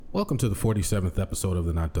Welcome to the 47th episode of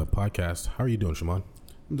the Not Done Podcast. How are you doing, Shimon?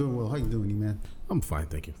 I'm doing well. How you doing, man? I'm fine,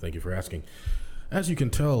 thank you. Thank you for asking. As you can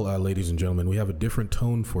tell, ladies and gentlemen, we have a different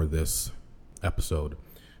tone for this episode.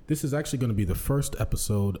 This is actually going to be the first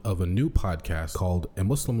episode of a new podcast called A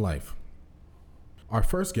Muslim Life. Our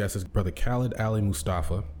first guest is Brother Khalid Ali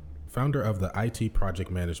Mustafa, founder of the IT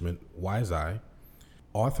project management Wise Eye,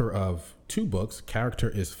 author of 2 books, Character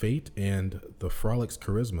is Fate and The Frolic's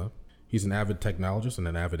Charisma. He's an avid technologist and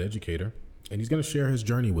an avid educator, and he's going to share his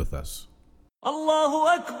journey with us. Allahu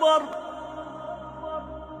Akbar,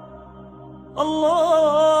 Allahu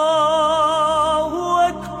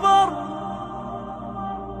Akbar,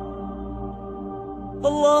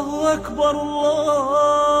 Allahu Akbar,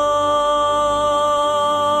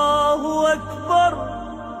 Allahu Akbar.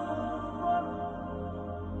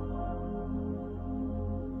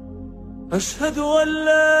 Ashhadu an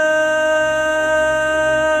la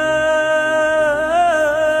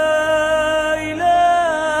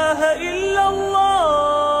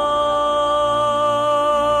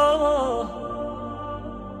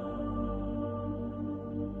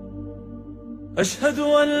أشهد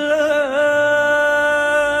أن لا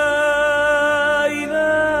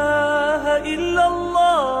إله إلا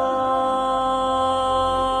الله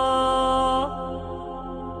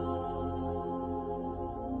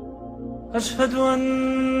أشهد أن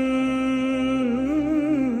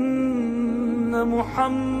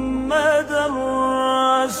محمدًا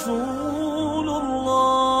رسول الله.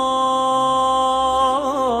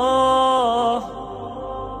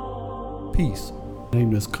 Peace. My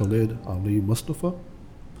name is Khalid Ali Mustafa.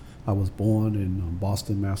 I was born in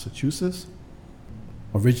Boston, Massachusetts.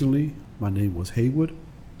 Originally, my name was Haywood.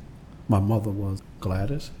 My mother was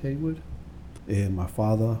Gladys Haywood. And my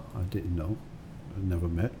father, I didn't know. I never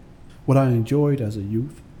met. What I enjoyed as a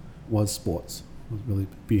youth was sports. Was really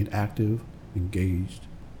being active, engaged.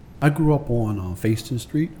 I grew up on Faston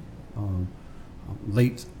Street,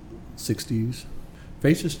 late 60s.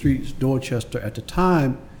 Faston Street, Dorchester, at the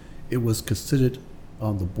time, it was considered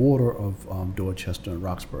on the border of Dorchester and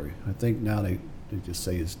Roxbury. I think now they just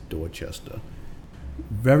say it's Dorchester.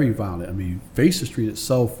 Very violent. I mean, Faston Street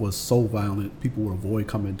itself was so violent, people would avoid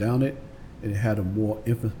coming down it, and it had a more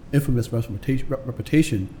infamous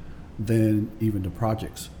reputation than even the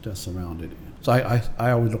projects that surrounded it. So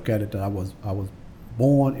I always look at it that I was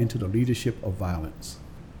born into the leadership of violence.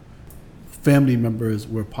 Family members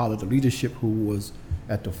were part of the leadership who was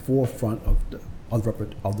at the forefront of the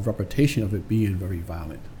reputation of it being very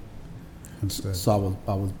violent. And so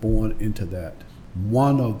I was born into that.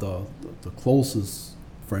 One of the closest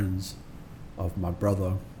friends of my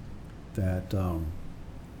brother that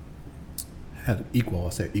had an equal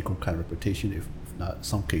kind of reputation, if not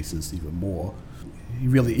some cases even more. He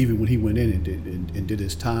really, even when he went in and did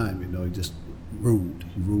his time, he just ruled.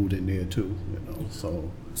 He ruled in there too,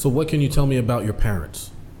 So what can you tell me about your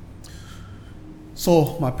parents?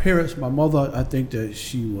 So my mother, I think that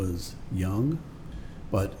she was young,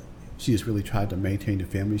 but she just really tried to maintain the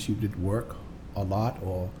family. She did work a lot,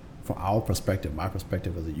 or from our perspective, my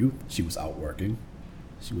perspective as a youth, she was out working.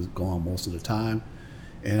 She was gone most of the time.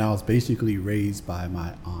 And I was basically raised by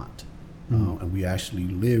my aunt. And we actually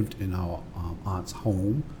lived in our aunt's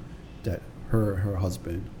home that her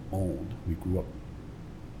husband owned. We grew up,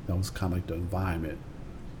 that was kind of like the environment.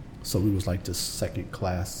 So we was like the second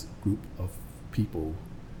class group of people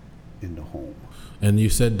in the home. And you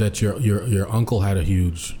said that your uncle had a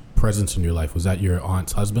huge presence in your life. Was that your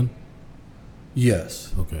aunt's husband?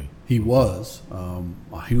 Yes. Okay. He was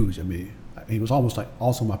huge. I mean, he was almost like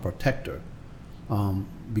also my protector,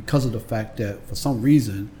 because of the fact that for some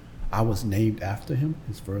reason I was named after him.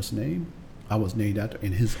 His first name I was named after,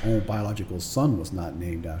 and his own biological son was not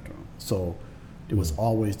named after him. So there was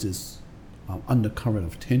always this undercurrent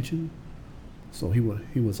of tension. So he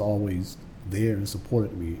was always there and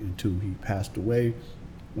supported me until he passed away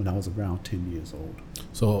when I was around 10 years old.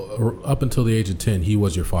 So up until the age of 10, he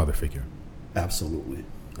was your father figure? Absolutely.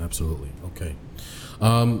 Okay.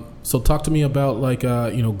 So talk to me about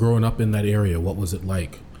growing up in that area. What was it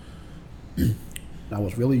like? I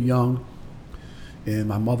was really young, and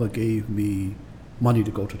my mother gave me money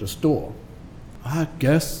to go to the store. I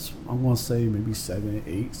guess I'm going to say maybe 7,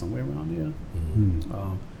 8, somewhere around there.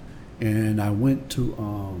 Mm-hmm. And I went to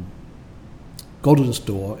go to the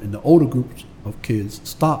store, and the older groups of kids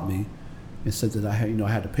stopped me and said that I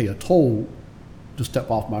had to pay a toll to step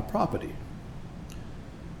off my property.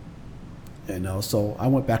 And so I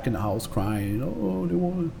went back in the house crying, they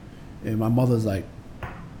want. And my mother's like,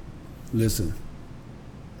 listen,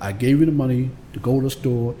 I gave you the money to go to the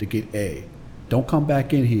store to get A. Don't come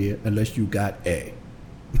back in here unless you got A.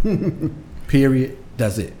 Period.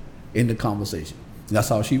 That's it. in the conversation. And that's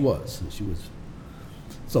how she was.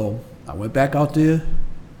 So I went back out there.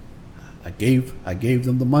 I gave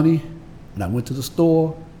them the money, and I went to the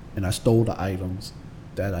store and I stole the items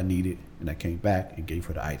that I needed, and I came back and gave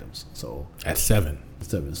her the items. So at 7.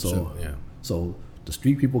 So yeah. So the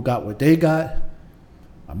street people got what they got.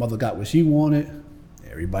 My mother got what she wanted.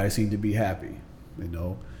 Everybody seemed to be happy, you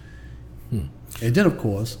know. And then of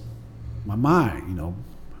course, my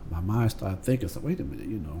mind started thinking, so wait a minute,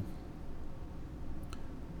 you know,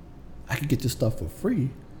 I can get this stuff for free.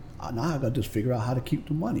 Now I got to just figure out how to keep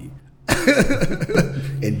the money.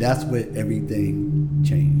 And that's when everything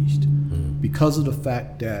changed. Because of the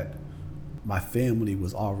fact that my family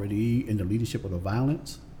was already in the leadership of the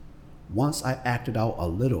violence, once I acted out a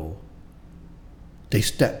little, they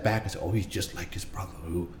stepped back and said, oh, he's just like his brother.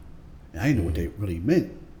 And I didn't know what they really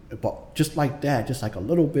meant. But just like that, just like a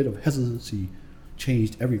little bit of hesitancy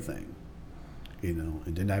changed everything, you know.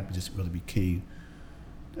 And then that just really became,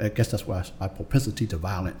 I guess that's why my propensity to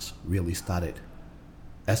violence really started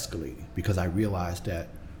escalating, because I realized that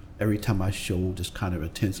every time I showed this kind of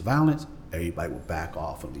intense violence, everybody would back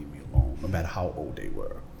off and leave me alone, no matter how old they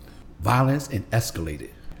were. Violence and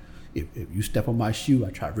escalated. If you step on my shoe,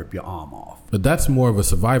 I try to rip your arm off. But that's more of a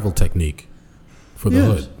survival technique for the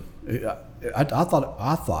hood. I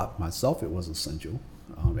thought myself it was essential,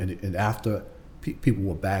 and after people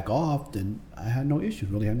would back off, then I had no issues.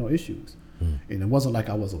 Really had no issues, and it wasn't like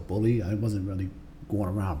I was a bully. I wasn't really going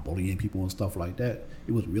around bullying people and stuff like that.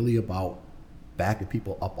 It was really about backing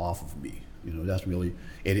people up off of me. You know, that's really,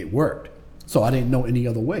 and it worked. So I didn't know any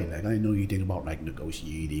other way. Like I didn't know anything about like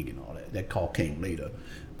negotiating and all that. That call came later.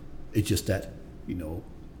 It's just that, you know,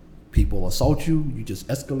 people assault you, you just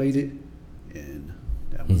escalate it, and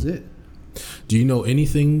that was it. Do you know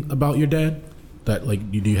anything about your dad? That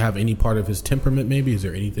like, do you have any part of his temperament? Maybe is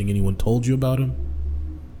there anything anyone told you about him?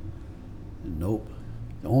 Nope.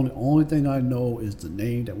 The only thing I know is the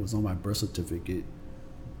name that was on my birth certificate,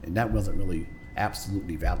 and that wasn't really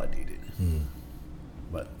absolutely validated.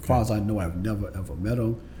 But as far as I know, I've never ever met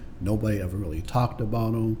him. Nobody ever really talked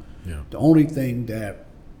about him. Yeah. The only thing that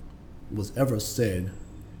was ever said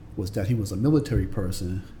was that he was a military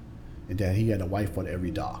person and that he had a wife on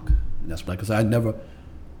every dock. And that's because I never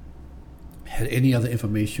had any other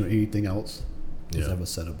information or anything else was ever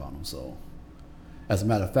said about him. So, as a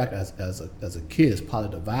matter of fact, as a kid, as part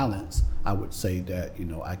of the violence, I would say that, you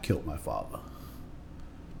know, I killed my father.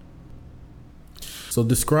 So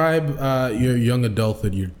describe your young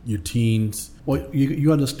adulthood, your teens. Well,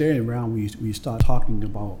 you understand around when you start talking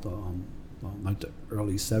about like the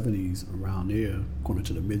early 70s, around there, going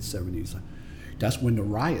to the mid 70s, that's when the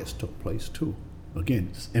riots took place too. Again,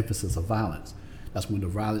 this emphasis of violence. That's when the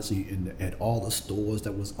violence at all the stores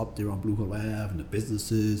that was up there on Blue Hill Ave and the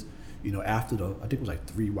businesses, you know, after I think it was like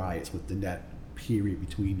 3 riots within that period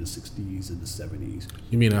between the 60s and the 70s.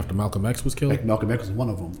 You mean after Malcolm X was killed? Like Malcolm X was one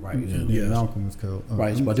of them, right? Yeah, Malcolm was killed.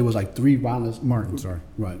 Right, but there was like 3 violence. Martin, sorry.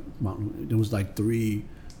 Right, Martin. There was like 3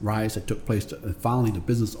 riots that took place. And finally, the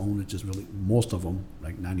business owners just really, most of them,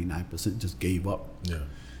 like 99%, just gave up. Yeah.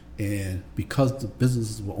 And because the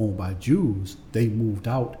businesses were owned by Jews, they moved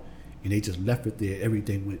out and they just left it there.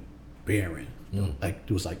 Everything went barren. Like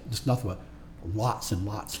there was like just nothing but lots and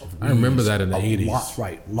lots of. I remember that in the 80s. Lots,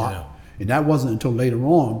 right? Yeah. And that wasn't until later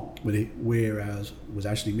on, whereas it was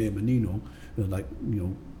actually me and Menino, it was like, you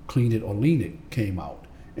know, Clean It or Lean It came out,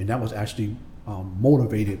 and that was actually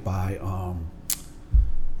motivated by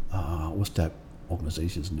what's that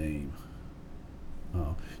organization's name?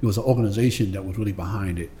 It was an organization that was really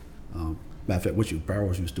behind it. Matter of fact, Richard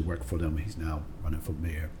Barrows used to work for them. He's now running for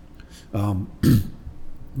mayor.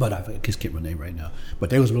 But I just can't remember the name right now. But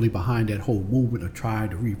they was really behind that whole movement of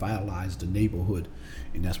trying to revitalize the neighborhood,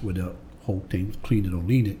 and that's where the whole thing was Clean It or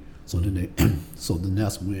Lean It. So then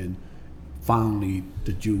that's when finally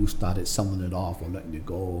the Jews started selling it off or letting it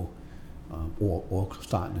go, or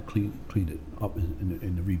starting to clean it up,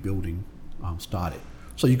 and the rebuilding started.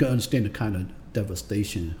 So you can understand the kind of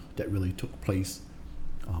devastation that really took place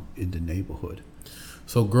in the neighborhood.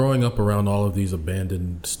 So growing up around all of these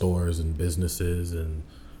abandoned stores and businesses, and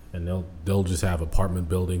they'll just have apartment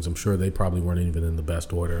buildings. I'm sure they probably weren't even in the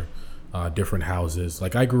best order. Different houses.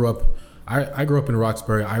 Like I grew up in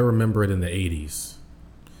Roxbury. I remember it in the 80s.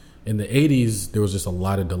 In the 80s, there was just a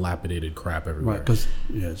lot of dilapidated crap everywhere. Right, because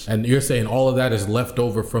yes. And you're saying all of that is left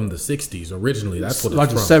over from the 60s originally. That's what it's like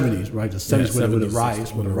from. the 70s, right? The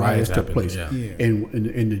 70s when the riots took place. Yeah.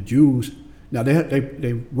 And the Jews, now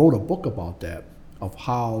they wrote a book about that, of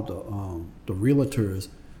how the realtors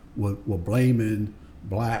were blaming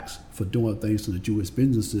blacks for doing things to the Jewish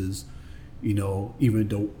businesses, you know, even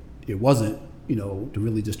though it wasn't to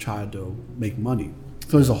really just try to make money.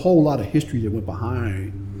 So there's a whole lot of history that went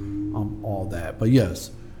behind all that. But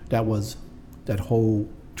yes, that whole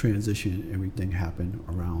transition, everything happened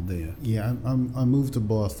around there. Yeah, I moved to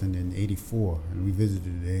Boston in '84, and we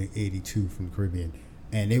visited in '82 from the Caribbean,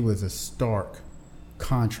 and it was a stark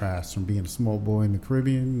contrast from being a small boy in the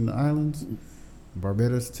Caribbean islands,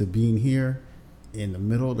 Barbados, to being here in the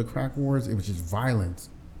middle of the crack wars. It was just violence.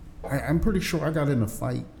 I'm pretty sure I got in a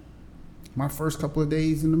fight my first couple of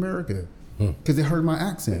days in America because they heard my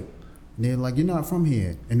accent. And they're like, "You're not from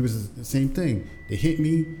here," and it was the same thing. They hit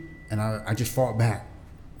me, and I just fought back.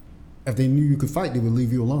 If they knew you could fight, they would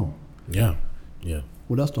leave you alone. Yeah.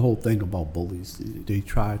 Well, that's the whole thing about bullies. They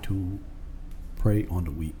try to prey on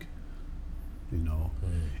the weak,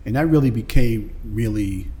 and that really became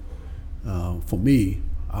for me.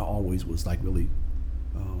 I always was like really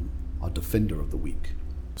a defender of the weak.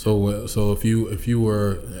 So if you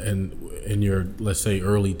were in your, let's say,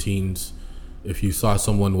 early teens, if you saw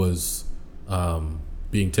someone was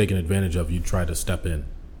being taken advantage of, you'd try to step in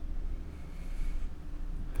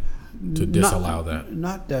to disallow that.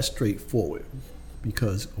 Not that straightforward,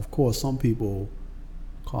 because of course some people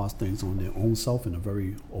cause things on their own self in a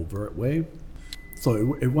very overt way.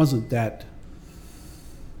 So it wasn't that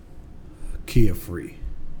carefree,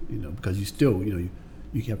 because you still, you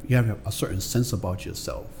have to have a certain sense about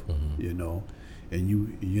yourself, and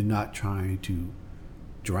you're not trying to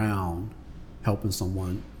drown, helping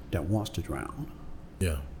someone that wants to drown.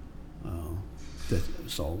 Yeah.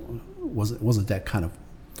 So wasn't that kind of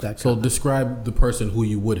that. So describe the person who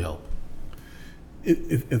you would help.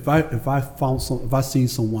 If I seen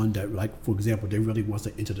someone that, like, for example, they really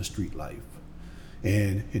wasn't into the street life,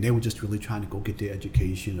 and they were just really trying to go get their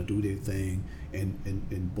education or do their thing,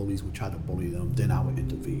 and bullies would try to bully them, then I would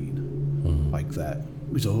intervene like that.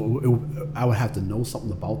 So I would have to know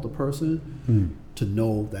something about the person to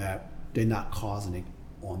know that they're not causing it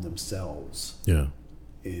on themselves. Yeah.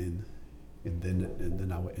 And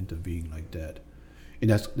then I would intervene like that. And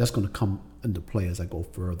that's going to come into play as I go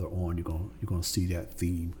further on. You're going to see that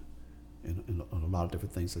theme in a lot of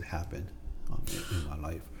different things that happen in my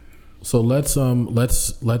life. So let's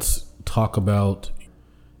talk about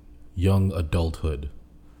young adulthood.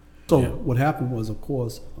 So what happened was, of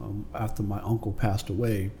course, after my uncle passed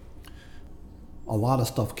away, a lot of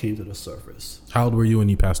stuff came to the surface. How old were you when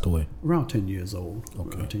he passed away? Around 10 years old.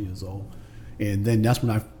 Okay. Around 10 years old. And then that's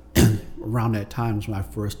when around that time was when I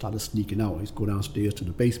first started sneaking out. I used to go downstairs to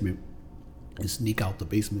the basement and sneak out the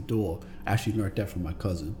basement door. I actually learned that from my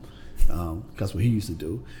cousin. That's what he used to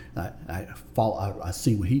do. I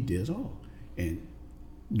seen what he did. And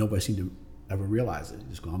nobody seemed to ever realize it.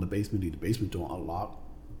 Just go in the basement, leave the basement door unlocked,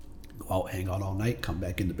 go out, hang out all night, come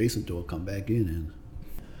back in the basement door, come back in,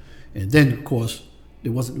 and then of course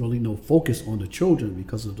there wasn't really no focus on the children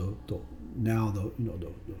because of the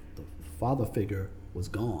father figure was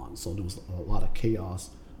gone. So there was a lot of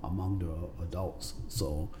chaos among the adults.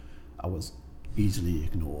 So I was easily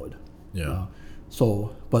ignored. Yeah.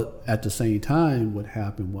 But at the same time, what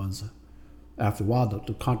happened was, after a while,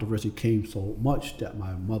 the controversy came so much that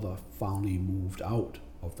my mother finally moved out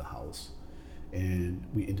of the house, and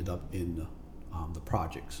we ended up in the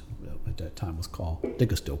projects. At that time, was called, I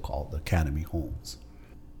think it's still called, the Academy Homes.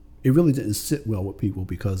 It really didn't sit well with people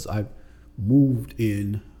because I moved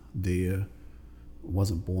in there,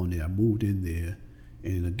 wasn't born there. I moved in there,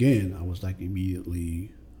 and again, I was like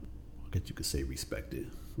immediately, I guess you could say,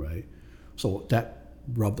 respected, right? So that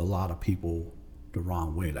rubbed a lot of people the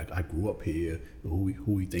wrong way. Like, I grew up here. Who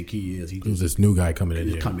he think he is? Who's this new guy coming in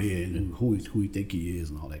here? Come in, and who he think he is,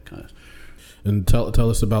 and all that kind of. And tell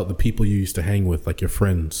us about the people you used to hang with, like your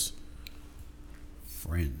friends.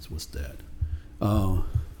 Friends, what's that? You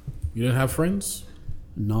didn't have friends?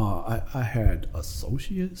 No, I had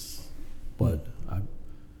associates, but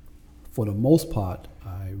for the most part,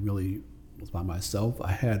 I really was by myself.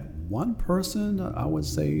 I had one person I would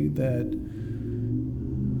say that,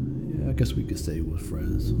 I guess we could say was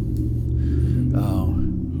friends.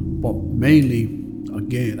 But mainly,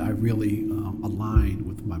 again, I really aligned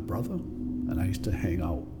with my brother, and I used to hang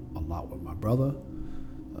out a lot with my brother.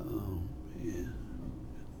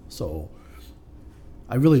 So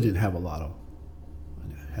I really didn't have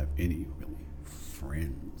any really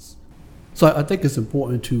friends. So I think it's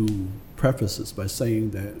important to preface this by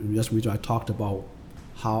saying that, and that's the reason I talked about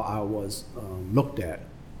how I was looked at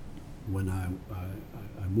when I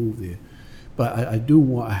moved there. But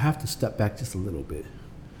I have to step back just a little bit,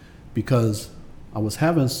 because I was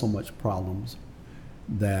having so much problems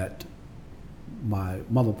that my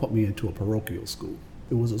mother put me into a parochial school.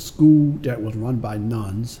 It was a school that was run by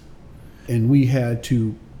nuns, and we had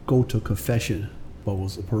to go to confession, but it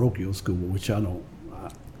was a parochial school, which I know.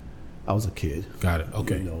 I was a kid. Got it.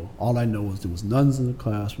 Okay. You know, all I know is there was nuns in the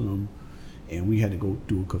classroom, and we had to go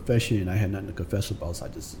do a confession, and I had nothing to confess about, so I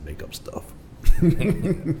just make up stuff.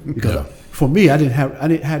 Because for me, I didn't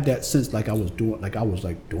have that sense like I was doing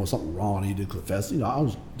something wrong. I needed to confess. You know, I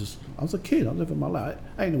was a kid. I was living my life.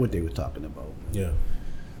 I didn't know what they were talking about. Yeah.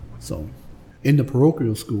 So, in the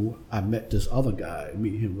parochial school, I met this other guy. Me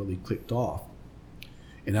and him really clicked off,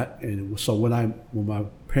 so when my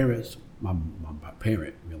parents. My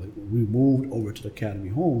parent, really, when we moved over to the Academy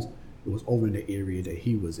Homes, it was over in the area that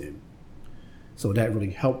he was in. So that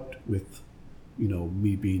really helped with, you know,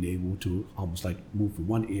 me being able to almost like move from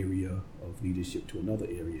one area of leadership to another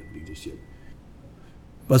area of leadership.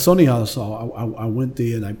 But so anyhow, so I went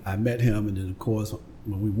there and I met him, and then of course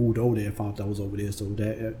when we moved over there, I found out I was over there. So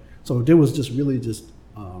there was just really this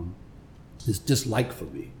dislike for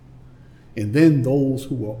me. And then those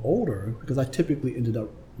who were older, because I typically ended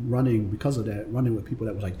up running with people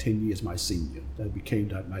that was like 10 years my senior.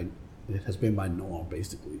 It has been my norm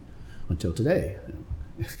basically until today.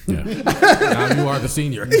 Yeah. Now you are the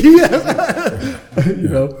senior. You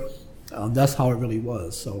know, that's how it really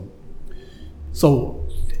was. So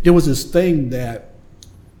there was this thing that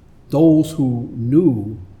those who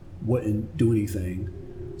knew wouldn't do anything,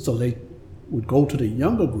 so they would go to the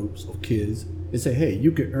younger groups of kids and say, hey,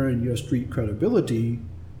 you can earn your street credibility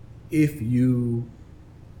if you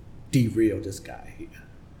derail this guy here.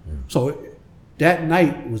 So that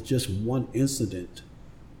night was just one incident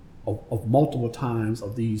of multiple times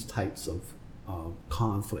of these types of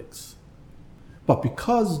conflicts. But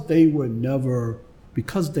because they were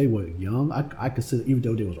young, I consider, even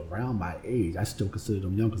though they was around my age, I still consider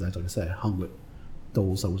them young because, like I said, I hung with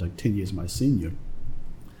those that was like 10 years my senior.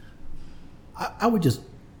 I would just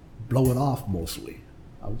blow it off mostly.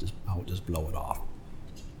 I would just blow it off.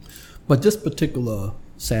 But this particular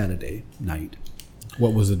Saturday night.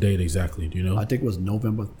 What was the date exactly? Do you know? I think it was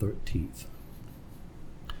November 13th,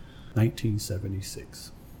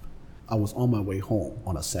 1976. I was on my way home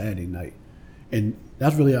on a Saturday night. And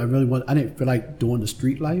that's really, I didn't feel like doing the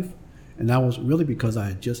street life. And that was really because I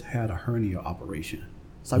had just had a hernia operation.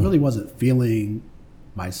 So I really wasn't feeling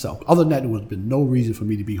myself. Other than that, there would have been no reason for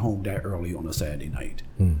me to be home that early on a Saturday night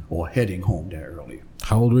or heading home that early.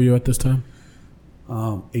 How old were you at this time?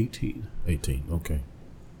 18. 18, okay.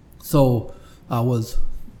 So I was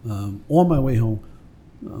on my way home.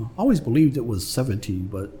 I always believed it was 17,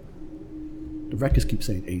 but the records keep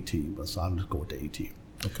saying 18, but so I'll just go with the 18.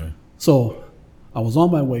 Okay. So I was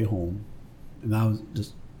on my way home, and I was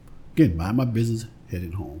just, again, mind my business,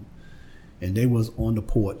 heading home. And they was on the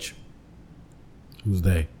porch. Who's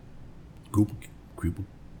they? Group of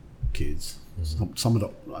kids. Mm-hmm. Some of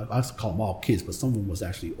the, I call them all kids, but some of them was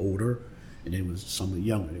actually older, and there was some of the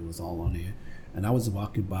younger. They was all on there. And I was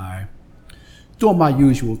walking by, doing my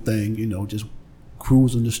usual thing, you know, just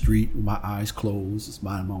cruising the street with my eyes closed, just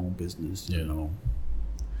minding my own business, you know.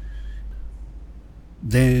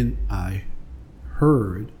 Then I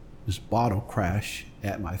heard this bottle crash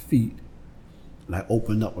at my feet. And I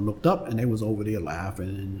opened up and looked up, and they was over there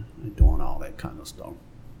laughing and doing all that kind of stuff.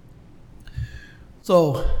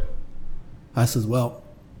 So I says, well,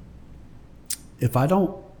 if I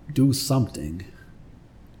don't do something,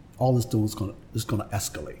 all this doing is gonna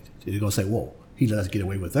escalate. They're gonna say, whoa, he let us get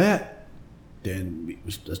away with that, then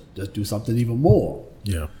let's do something even more.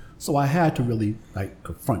 Yeah. So I had to really like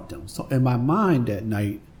confront them. So in my mind that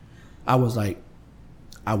night, I was like,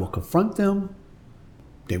 I will confront them,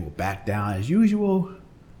 they will back down as usual,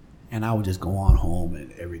 and I would just go on home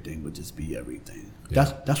and everything would just be everything.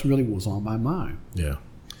 Yeah. That's really what was on my mind. Yeah.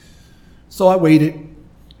 So I waited,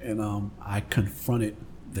 and I confronted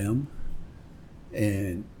them,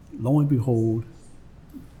 and lo and behold,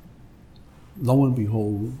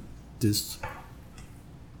 this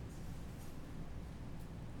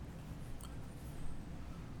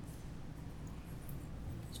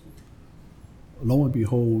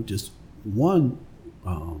just one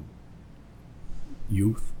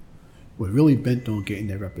youth was really bent on getting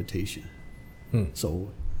their reputation.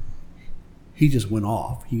 So he just went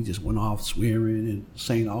off. He just went off swearing and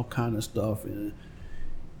saying all kind of stuff. And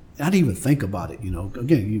I didn't even think about it, you know.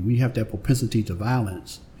 Again, we have that propensity to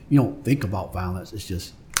violence. You don't think about violence. It's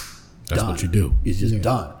just That's done. what you do. It's just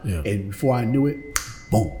done. Yeah. And before I knew it,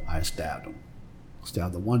 boom, I stabbed him.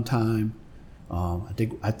 Stabbed him one time. I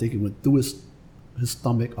think it went through his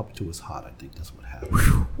stomach up to his heart. I think that's what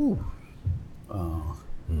happened.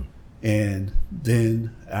 And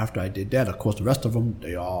then after I did that, of course, the rest of them,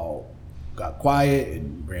 they all got quiet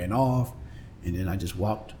and ran off. And then I just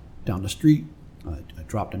walked down the street. I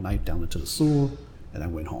dropped the knife down into the sewer, and I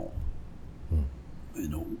went home. You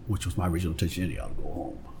know, which was my original intention anyhow, to go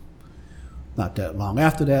home. Not that long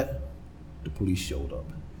after that, the police showed up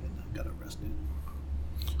and I got arrested.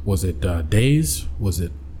 Was it days? Was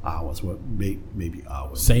it hours? Maybe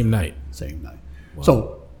hours. Same night. Same night. Wow.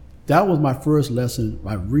 So that was my first lesson,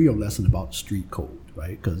 my real lesson about street code,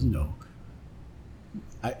 right? Because, you know,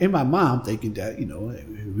 in my mind, I'm thinking that, you know,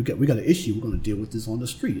 we got an issue, we're going to deal with this on the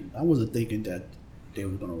street. I wasn't thinking that they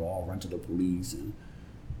were going to all run to the police, and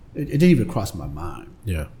it didn't even cross my mind.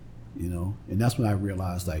 Yeah. You know, and that's when I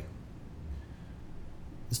realized, like,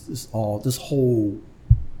 this whole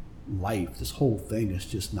life, this whole thing is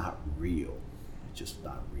just not real. It's just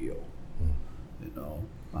not real. You know.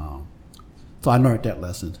 So I learned that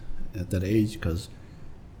lesson at that age, because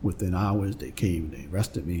within hours they came, they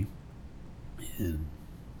arrested me, and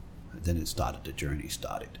then it started. The journey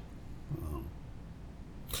started.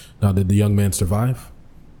 Now, did the young man survive?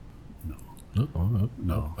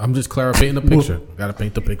 No. I'm just clarifying the picture. Got to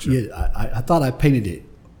paint the picture. Yeah, I thought I painted it.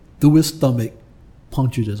 Through his stomach,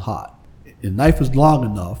 punctured his heart. The knife was long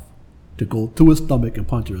enough to go through his stomach and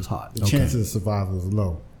puncture his heart. The chances of survival is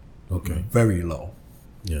low. Okay. Very low.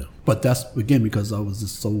 Yeah. But that's, again, because I was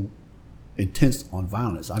just so intense on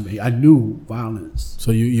violence. I mean, I knew violence.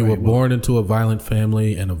 So you were born into a violent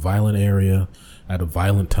family in a violent area at a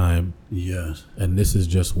violent time. Yes. And this is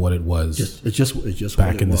just what it was. It's just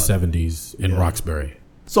back what in it the was. 70s in Roxbury.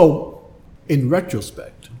 So, in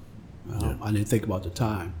retrospect, I didn't think about the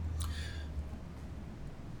time.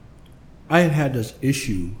 I had this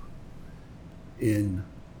issue in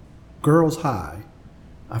Girls High.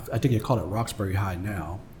 I think they call it Roxbury High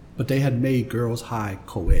now, but they had made Girls High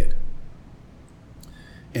co-ed.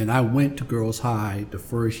 And I went to Girls High the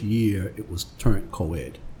first year it was turned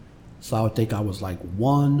co-ed. So I would think I was like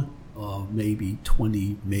one of maybe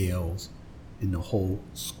 20 males in the whole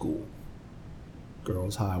school.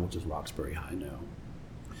 Girls High, which is Roxbury High now.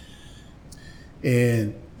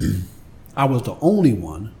 And I was the only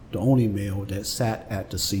male that sat at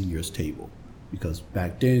the seniors table, because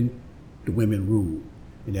back then the women ruled,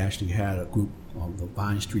 and they actually had a group. The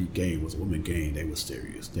Vine Street Gang was a women gang. They were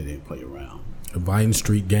serious. They didn't play around. The Vine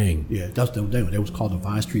Street Gang. Yeah, that's them. They was called the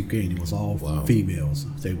Vine Street Gang. It was all females.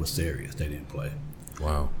 They were serious. They didn't play.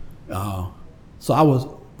 Wow.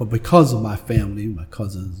 But because of my family, my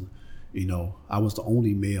cousins, you know, I was the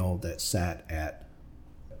only male that sat at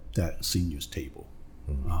that seniors table.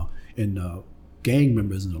 And the gang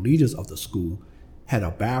members and the leaders of the school had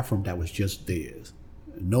a bathroom that was just theirs.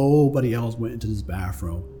 Nobody else went into this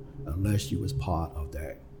bathroom unless you was part of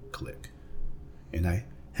that clique. And I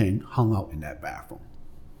hung out in that bathroom.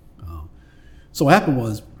 So what happened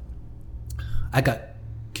was, I got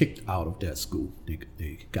kicked out of that school.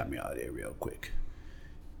 They got me out of there real quick.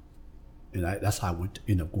 And that's how I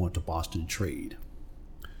ended up going to Boston Trade.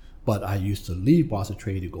 But I used to leave Boston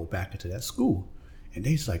Trade and go back into that school. And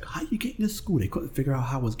they was like, how you get in this school? They couldn't figure out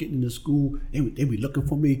how I was getting into school. They would be looking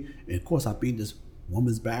for me. And of course, I'd be in this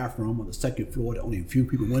woman's bathroom on the second floor that only a few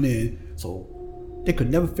people went in. So they could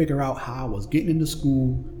never figure out how I was getting into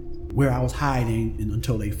school, where I was hiding, and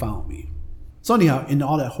until they found me. So anyhow, in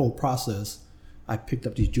all that whole process, I picked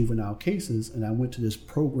up these juvenile cases, and I went to this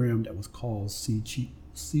program that was called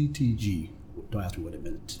CTG. Don't ask me what it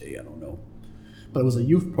meant today, I don't know. But it was a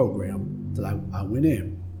youth program that I went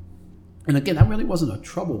in. And again, I really wasn't a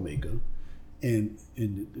troublemaker. And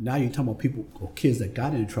now you're talking about people or kids that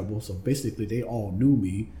got in trouble. So basically they all knew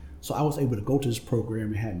me. So I was able to go to this program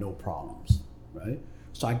and had no problems, right?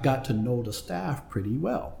 So I got to know the staff pretty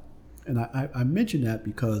well. And I mention that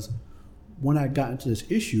because when I got into this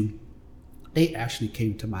issue, they actually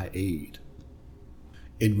came to my aid.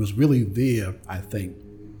 It was really there, I think.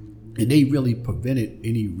 And they really prevented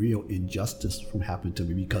any real injustice from happening to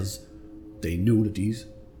me, because they knew that these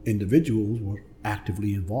individuals were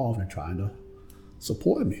actively involved in trying to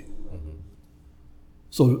support me.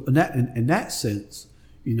 So in that sense,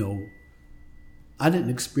 you know, I didn't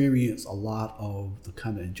experience a lot of the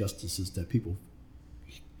kind of injustices that people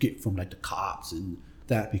get from like the cops and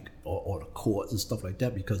that, or the courts and stuff like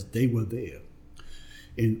that, because they were there.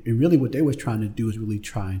 And really what they was trying to do is really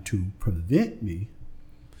trying to prevent me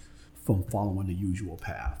from following the usual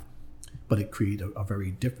path, but it created a very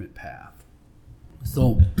different path.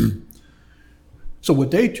 So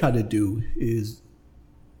what they tried to do is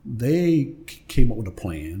they came up with a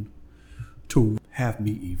plan to have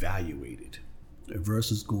me evaluated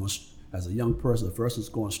versus going, as a young person, versus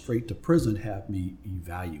going straight to prison, have me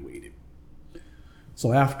evaluated.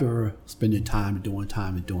 So after spending time and doing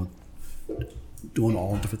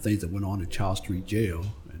all different things that went on in Charles Street Jail,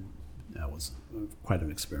 and that was quite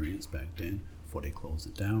an experience back then, before they closed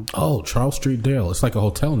it down. Oh, Charles Street Dale. It's like a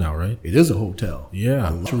hotel now, right? It is a hotel. Yeah.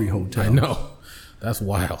 A luxury hotel. I know. That's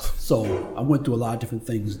wild. So I went through a lot of different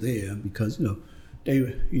things there because I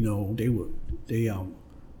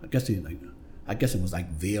guess it was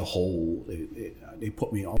like their whole. They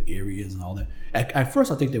put me in all areas and all that. At first,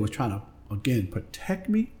 I think they were trying to again protect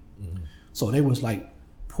me. Mm-hmm. So they was like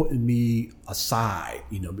putting me aside,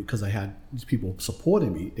 because I had these people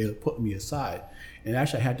supporting me. They were putting me aside, and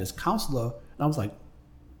actually I had this counselor, and I was like,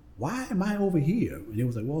 "Why am I over here?" And they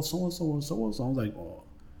was like, "Well, so and so and so and so." I was like, "Oh,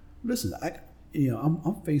 listen,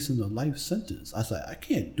 I'm facing a life sentence." I said, "I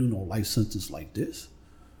can't do no life sentence like this.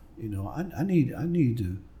 I need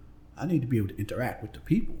to be able to interact with the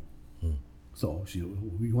people." So if you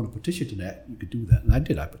want to petition to that, you could do that, and I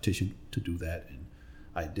did. I petitioned to do that, and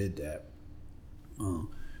I did that.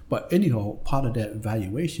 But anyhow, part of that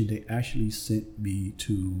evaluation, they actually sent me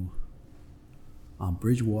to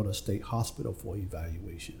Bridgewater State Hospital for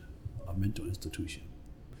evaluation, a mental institution.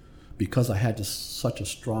 Because I had such a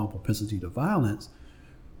strong propensity to violence,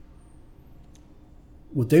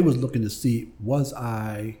 what they was looking to see, was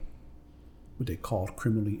I what they called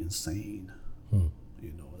criminally insane.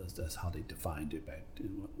 That's how they defined it back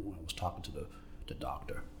then when I was talking to the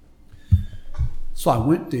doctor. So I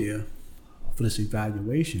went there for this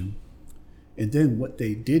evaluation, and then what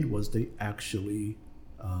they did was they actually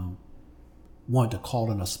wanted to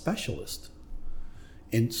call in a specialist.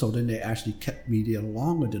 And so then they actually kept me there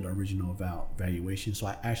longer than the original evaluation.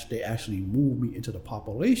 So they actually moved me into the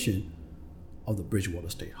population of the Bridgewater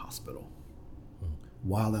State Hospital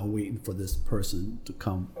while I'm waiting for this person to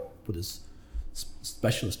come, for this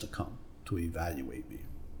specialist to come to evaluate me.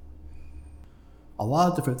 A lot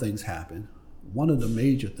of different things happened. One of the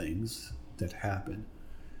major things that happened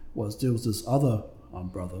was there was this other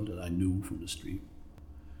brother that I knew from the street.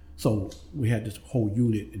 So we had this whole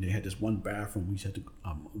unit, and they had this one bathroom. We had to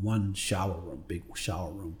one shower room, big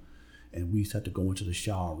shower room, and we used to have to go into the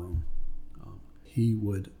shower room. He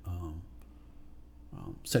would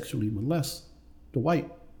sexually molest the white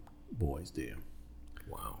boys there.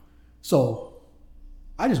 Wow. So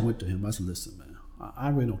I just went to him. I said, "Listen, man, I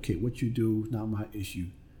really don't care what you do. It's not my issue.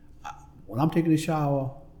 When I'm taking a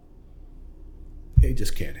shower, it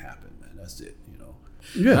just can't happen, man. That's it,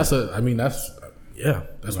 Yeah. That's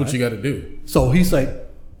right? What you got to do. So he's like,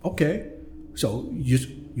 "Okay, so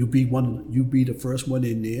you be the first one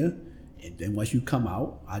in there, and then once you come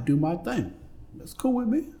out, I do my thing. That's cool with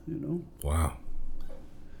me, Wow.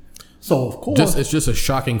 So of course, it's just a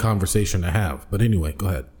shocking conversation to have. But anyway, go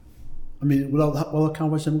ahead. I mean, what other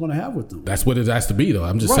conversation I'm going to have with them? That's what it has to be, though.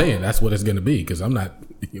 I'm just saying that's what it's going to be, because I'm not,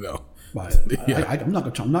 Right. Yeah. I'm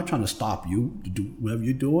not trying to stop you to do whatever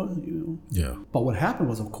you're doing, Yeah. But what happened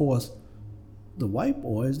was, of course, the white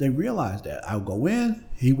boys, they realized that I'll go in.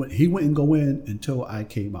 He wouldn't go in until I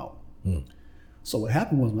came out. So what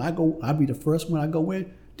happened was, when I'd be the first one I go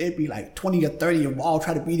in. They'd be like 20 or 30 of them all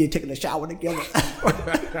trying to be there taking a shower together.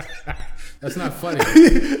 That's not funny.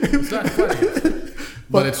 It's not funny.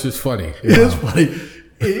 But it's just funny. It is funny.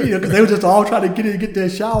 Because they were just all trying to get in and get their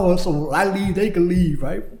shower. So when I leave, they can leave,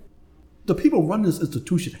 right? The people running this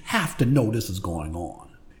institution have to know this is going on.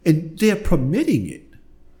 And they're permitting it.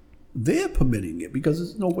 They're permitting it because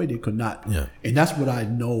there's no way they could not. Yeah. And that's what I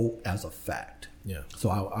know as a fact. Yeah. So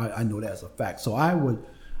I know that as a fact. So I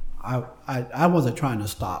wasn't trying to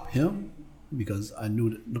stop him because I knew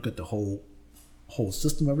that, look at the whole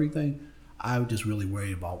system, everything. I was just really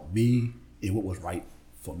worried about me and what was right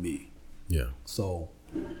for me. Yeah. So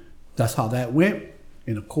that's how that went.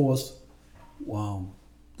 And of course,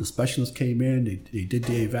 the specialist came in, they did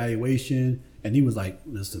the evaluation, and he was like,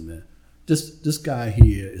 "Listen, man, this guy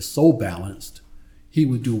here is so balanced. He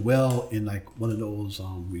would do well in like one of those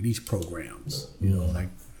release programs, like."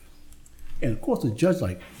 And of course, the judge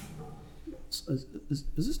like, is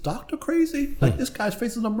this doctor crazy? Like, this guy's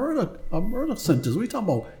facing a murder sentence. What are you talking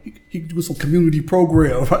about? He could do some community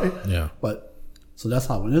program, right? Yeah. But so that's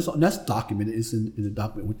how, and that's documented. It's in the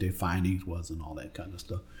document what their findings was and all that kind of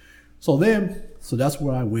stuff. So that's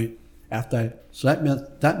where I went after that. So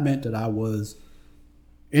that meant that I was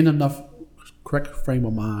in enough correct frame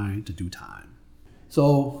of mind to do time.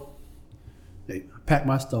 So they packed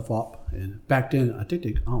my stuff up, and back then I think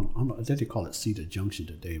they call it Cedar Junction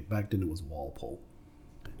today. Back then it was Walpole.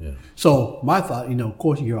 Yeah. So my thought, of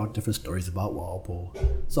course you hear all different stories about Walpole.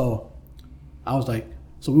 So I was like,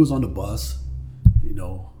 so we was on the bus,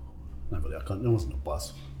 not really, it wasn't a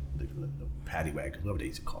bus, the paddy wagon, whatever they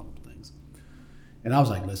used to call them things. And I was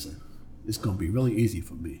like, listen, it's gonna be really easy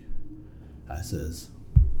for me. I says,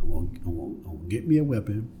 I'm gonna get me a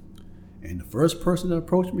weapon, and the first person that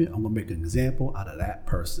approached me, I'm gonna make an example out of that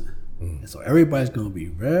person. And so everybody's going to be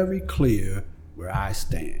very clear where I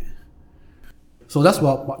stand. So that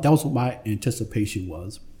was what my anticipation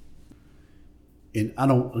was. And I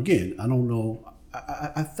don't know.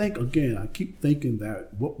 I think, again, I keep thinking that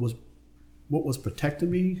what was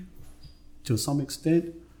protecting me to some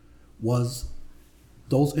extent was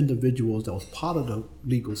those individuals that was part of the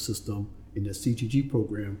legal system in the CTG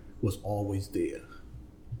program was always there.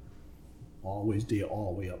 Always there,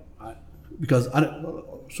 all the way up. Because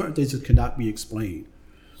certain things just cannot be explained.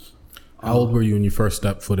 How old were you when you first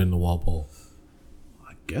stepped foot into Walpole?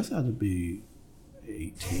 I guess I had to be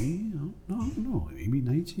 18. I don't know, maybe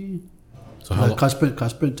 19. So how long? I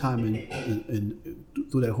spent time in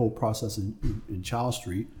through that whole process in Charles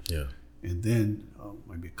Street. Yeah. And then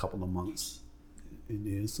maybe a couple of months in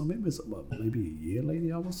there. So maybe it's maybe a year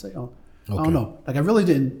later, I would say. I don't know. Like, I really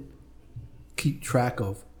didn't keep track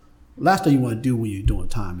of. Last thing you want to do when you're doing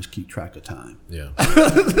time is keep track of time. Yeah.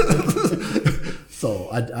 So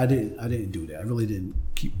I didn't do that. I really didn't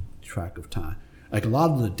keep track of time. Like, a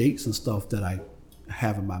lot of the dates and stuff that I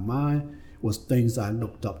have in my mind was things I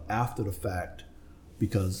looked up after the fact,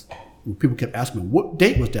 because when people kept asking me what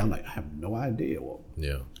date was that, I'm like, I have no idea. Well,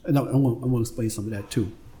 Yeah. and I'm going to explain some of that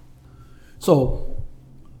too. So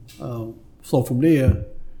from there,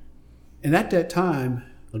 and at that time,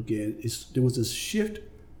 again, there was this shift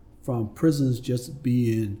from prisons just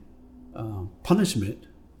being punishment,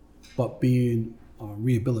 but being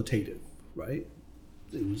rehabilitative, right?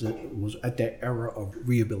 It was at that era of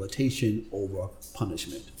rehabilitation over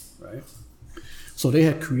punishment, right? So they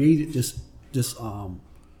had created this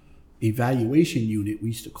evaluation unit we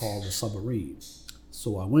used to call the submarines.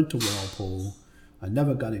 So I went to Walpole. I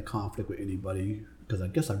never got in conflict with anybody because I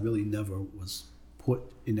guess I really never was put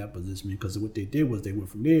in that position, because what they did was they went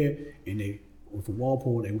from there and they went from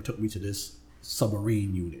Walpole, they took me to this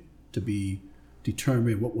submarine unit to be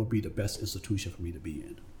determine what would be the best institution for me to be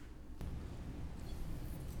in.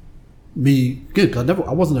 Me, good, because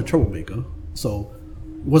I wasn't a troublemaker, so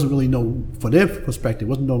it wasn't really from their perspective,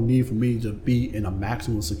 wasn't no need for me to be in a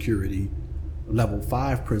maximum security level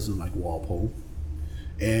 5 prison like Walpole.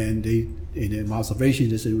 And in my observation,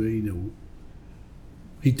 they said, well,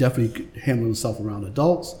 he definitely could handle himself around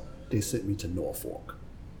adults. They sent me to Norfolk.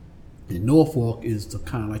 And Norfolk is the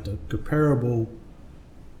kind of like the comparable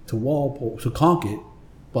to Walpole, to Concord,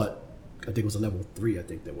 but I think it was a level 3, I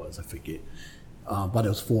think there was, I forget. But it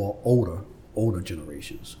was for older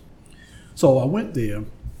generations. So I went there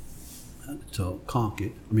to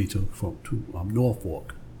Concord, to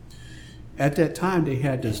Norfolk. At that time, they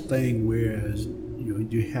had this thing where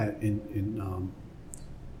you had in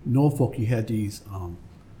Norfolk, you had these.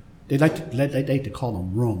 They like to call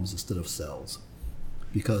them rooms instead of cells,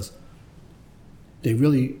 because they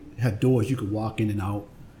really had doors you could walk in and out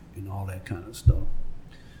and all that kind of stuff.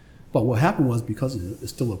 But what happened was, because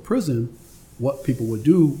it's still a prison, what people would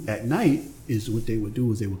do at night is they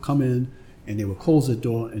would come in and they would close the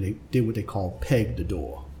door and they did what they call peg the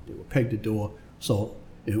door. They would peg the door. So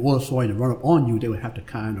in order for somebody to run up on you, they would have to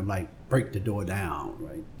kind of like break the door down,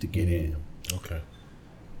 right, to get in. Okay.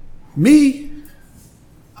 Me,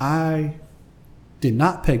 I did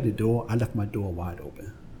not peg the door. I left my door wide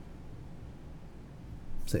open.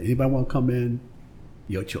 So anybody want to come in,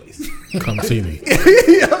 your choice. Come see me.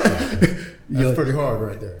 That's pretty hard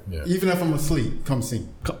right there. Yeah. Even if I'm asleep, come see me.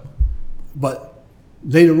 But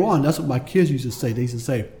later on, that's what my kids used to say. They used to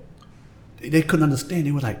say, they couldn't understand.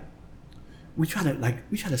 They were like, we try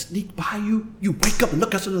to sneak by you. You wake up and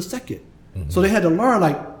look at us in a second. Mm-hmm. So they had to learn,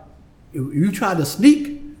 like, if you try to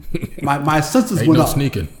sneak, my senses Ain't went no up.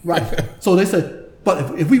 sneaking. Right. So they said,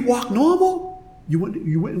 but if we walk normal, you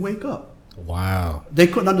wouldn't wake up. Wow. They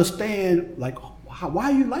couldn't understand, like,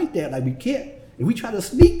 why are you like that? Like, we can't. If we try to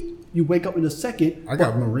sneak, you wake up in a second. I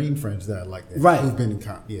got Marine friends that like that. Right. Who've been in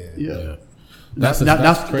Yeah. That's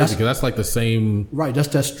crazy, because that's like the same. Right. That's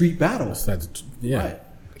that street battle. Yeah. Right.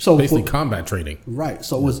 So basically combat training. Right.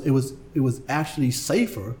 So it was actually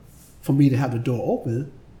safer for me to have the door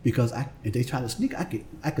open, because if they try to sneak, I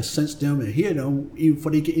could sense them and hear them even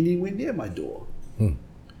before they get anywhere near my door.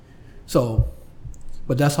 So,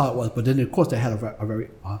 but that's how it was. But then of course they had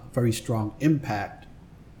a very strong impact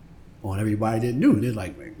on everybody that knew. They're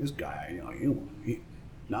like, man, this guy,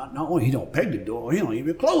 not only he don't peg the door, he don't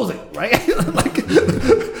even close it, right?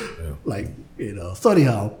 So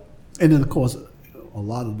anyhow, and then of course a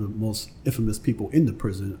lot of the most infamous people in the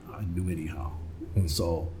prison I knew anyhow.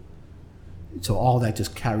 So all that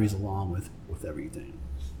just carries along with everything.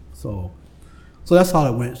 So that's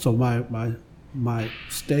how it went. So my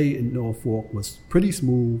stay in Norfolk was pretty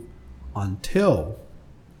smooth until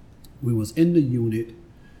we was in the unit,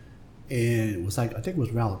 And it was like, I think it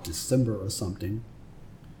was around December or something.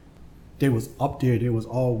 They was up there, they was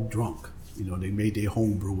all drunk. You know, they made their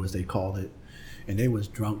homebrew, as they called it. And they was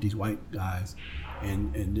drunk, these white guys.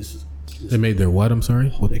 And this They made their what? I'm sorry?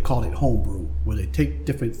 What? they call it homebrew, where they take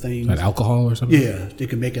different things. Like alcohol or something? Yeah, they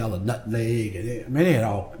can make it out of nutmeg. And they had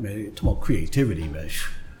all, man, they talk about creativity, man.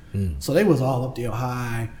 So they was all up there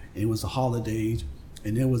high, and it was the holidays.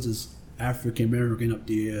 And there was this African American up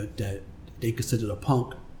there that they considered a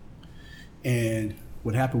punk. And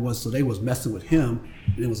what happened was, so they was messing with him.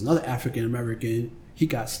 And there was another African American. He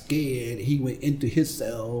got scared. He went into his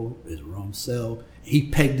cell, his room cell. He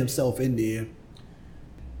pegged himself in there.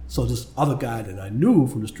 So this other guy that I knew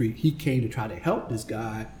from the street, he came to try to help this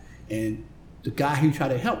guy. And the guy he tried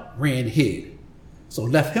to help ran hid. So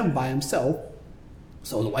left him by himself.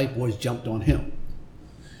 So the white boys jumped on him.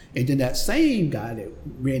 And then that same guy that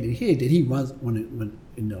ran and hid, that he runs when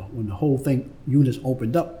the whole thing units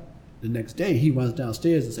opened up the next day, he runs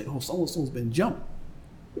downstairs and says, "Oh, so and so's been jumped."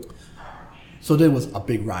 So there was a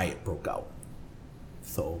big riot broke out.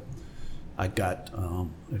 So I got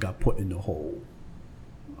put in the hole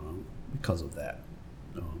because of that,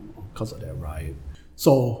 because of that riot.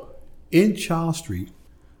 So in Charles Street,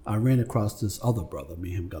 I ran across this other brother. Me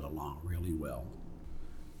and him got along really well,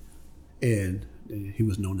 and he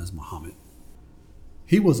was known as Muhammad.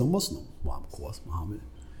 He was a Muslim, well, of course, Muhammad.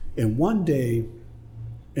 And one day,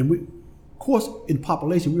 and we, of course, in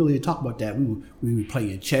population, we really didn't talk about that. We were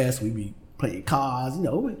playing chess, we be playing cards, you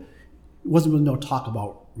know. It wasn't really no talk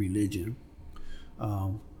about religion.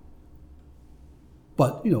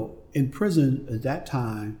 But, you know, in prison at that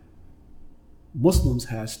time, Muslims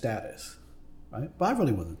had status, right? But I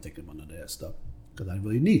really wasn't thinking about none of that stuff because I didn't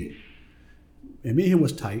really need it. And me and him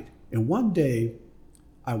was tight. And one day,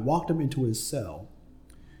 I walked him into his cell,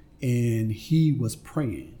 and he was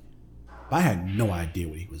praying. But I had no idea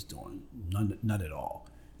what he was doing, none at all.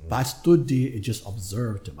 But I stood there and just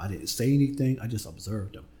observed him. I didn't say anything, I just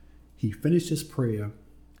observed him. He finished his prayer,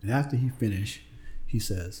 and after he finished, he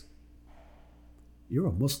says, "You're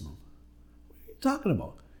a Muslim. What are you talking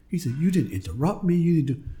about?" He said, "You didn't interrupt me, you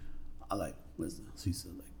didn't do..." I like, listen, he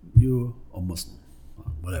said, like, "You're a Muslim,"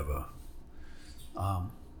 whatever.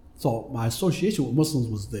 So my association with Muslims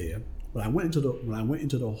was there. When I went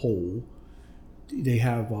into the hole, they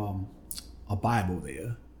have a Bible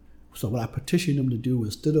there. So what I petitioned them to do,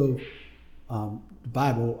 instead of the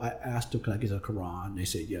Bible, I asked them, "Can I get a Quran?" They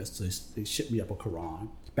said yes. So they shipped me up a Quran.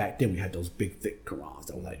 Back then we had those big thick Qurans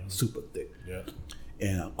that were like super thick. Yeah.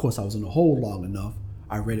 And of course I was in the hole long enough.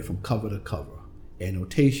 I read it from cover to cover.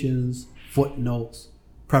 Annotations, footnotes,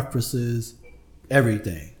 prefaces,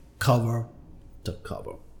 everything, cover to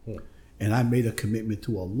cover. And I made a commitment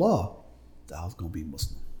to Allah that I was going to be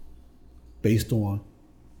Muslim. Based on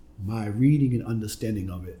my reading and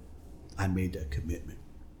understanding of it, I made that commitment.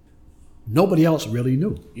 Nobody else really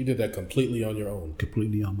knew. You did that completely on your own?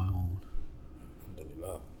 Completely on my own.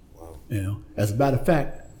 Wow. You know, as a matter of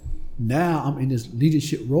fact, now I'm in this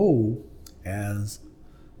leadership role as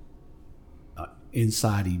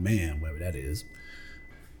inside imam, whatever that is.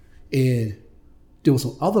 And there were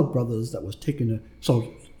some other brothers that was taking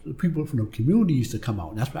so the people from the community used to come out.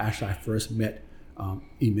 And that's where actually I first met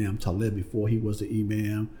Imam Talib before he was the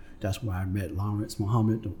imam. That's where I met Lawrence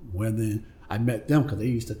Muhammad, the Weather. I met them because they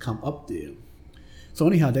used to come up there. So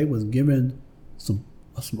anyhow, they was giving some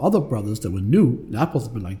other brothers that were new, not supposed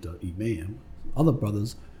to be like the imam, other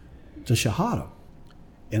brothers, to Shahada.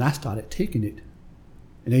 And I started taking it.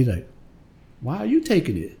 And they like, "Why are you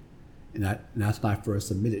taking it?" And that's when I first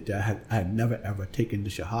admitted that I had never ever taken the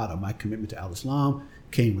Shahada. My commitment to Al-Islam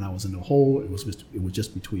came when I was in the hole. It was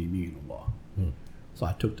just between me and Allah. So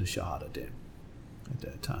I took the Shahada then at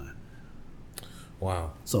that time.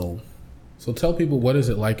 Wow. So tell people, what is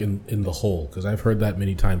it like in the hole? Because I've heard that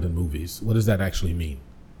many times in movies. What does that actually mean?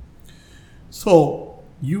 So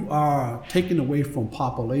you are taken away from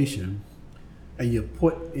population and you're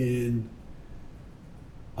put in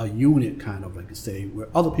a unit, kind of like you say, where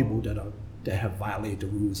other people that have violated the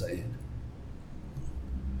rules are in.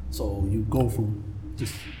 So you go from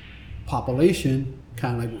this population,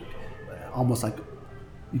 kind of like almost like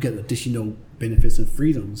you get additional benefits and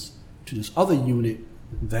freedoms, to this other unit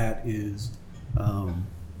that is a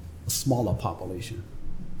smaller population.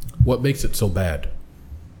 What makes it so bad?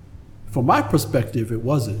 From my perspective, it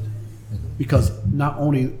wasn't, because not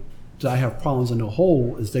only did I have problems in the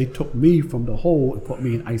hole, is they took me from the hole and put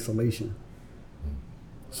me in isolation.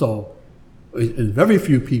 So, and very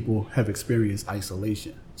few people have experienced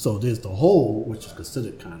isolation. So there's the hole, which is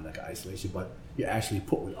considered kind of like an isolation, but you're actually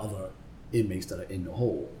put with other inmates that are in the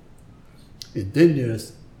hole. And then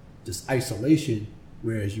there's this isolation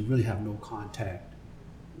whereas you really have no contact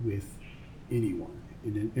with anyone.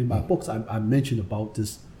 And in my books, I mentioned about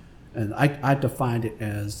this, and I defined it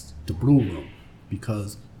as the blue room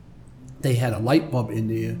because they had a light bulb in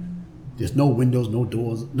there. There's no windows, no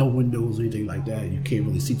doors, no windows, anything like that. You can't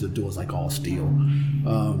really see the doors, like all steel.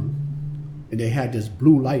 And they had this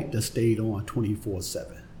blue light that stayed on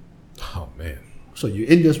 24/7. Oh man! So you're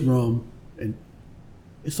in this room, and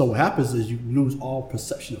so what happens is you lose all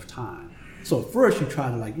perception of time. So at first you try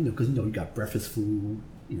to because you got breakfast food,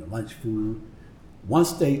 lunch food.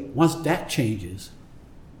 Once that changes,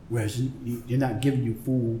 whereas you're not giving you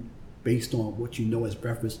food based on what you know as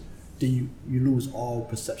breakfast, then you lose all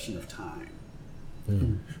perception of time.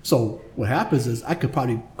 Mm. So what happens is I could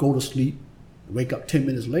probably go to sleep, wake up 10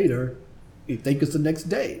 minutes later, and think it's the next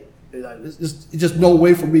day. It's just no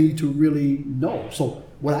way for me to really know. So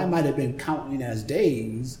what I might have been counting as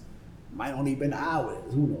days might only been hours.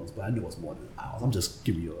 Who knows? But I know it's more than hours. I'm just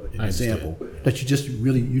giving you an example that you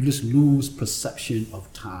just lose perception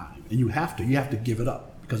of time, and you have to give it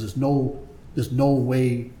up because there's no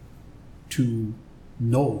way to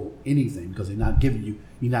know anything because they're not giving you.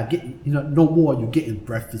 You're not getting. No more. You're getting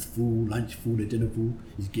breakfast food, lunch food, and dinner food.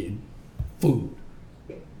 You're getting food,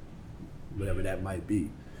 whatever that might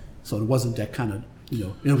be. So it wasn't that kind of.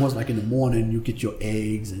 It wasn't like in the morning you get your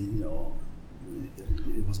eggs and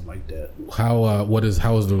It wasn't like that.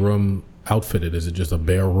 How is the room outfitted? Is it just a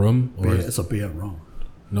bare room? Or it's a bare room.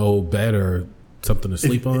 No bed or something to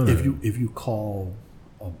sleep on? If you call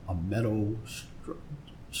a metal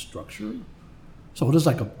structure, so there's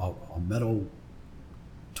like a metal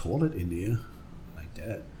toilet in there, like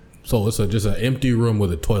that. So it's just an empty room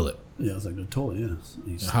with a toilet. Yeah, it's like a toilet.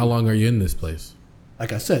 Yeah. How long are you in this place?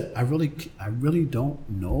 Like I said, I really don't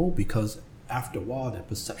know because after a while, that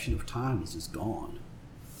perception of time is just gone.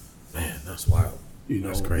 Man, that's wild.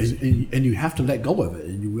 That's crazy. And you have to let go of it,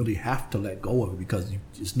 and you really have to let go of it because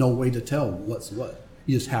there's no way to tell what's what.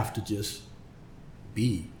 You just have to just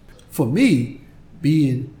be. For me,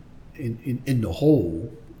 being in the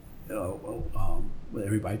hole, what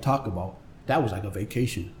everybody talk about, that was like a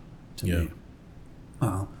vacation to me.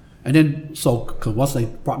 And then, because once they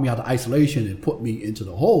brought me out of isolation and put me into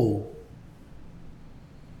the hole,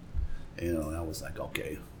 I was like,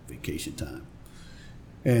 okay, vacation time.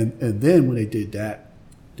 And then when they did that,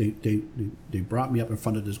 they brought me up in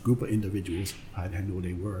front of this group of individuals. I didn't know who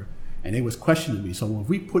they were. And they was questioning me. So if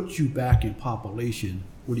we put you back in population,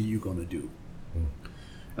 what are you going to do?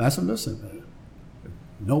 And I said, listen, man, if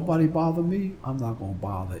nobody bother me, I'm not going to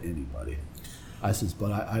bother anybody. I says,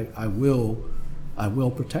 but I will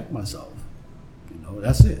protect myself.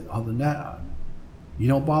 That's it. Other than that, you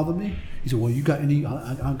don't bother me. He said, well, you got any,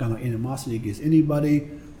 I don't got no animosity against anybody.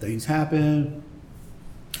 Things happen.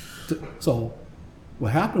 So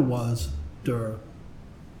what happened was there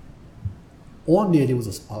was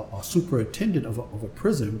a superintendent of a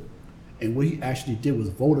prison, and what he actually did was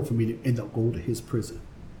voted for me to end up going to his prison.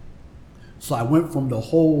 So I went from the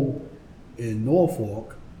hole in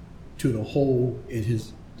Norfolk to the hole in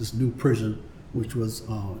this new prison, which was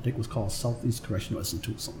I think it was called Southeast Correctional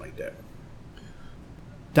Institute, something like that.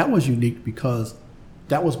 That was unique because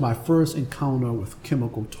that was my first encounter with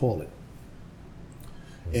chemical toilet.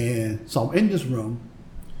 And so I'm in this room,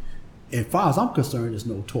 and as far as I'm concerned, there's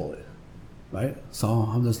no toilet, right? So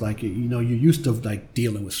I'm just like, you're used to like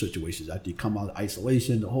dealing with situations after you come out of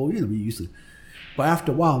isolation, the whole, you used to. But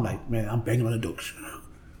after a while, I'm like, man, I'm banging on the door.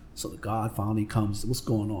 So the guard finally comes, what's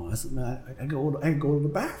going on? I said, man, I can go to the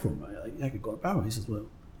bathroom. I can go to the bathroom. He says, well,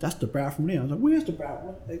 that's the bathroom there. I was like, where's the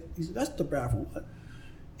bathroom? He said, that's the bathroom.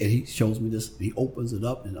 And he shows me this, he opens it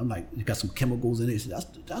up, and I'm like, it got some chemicals in it. He said,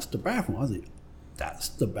 that's the bathroom. I was like, that's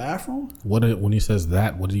the bathroom? When he says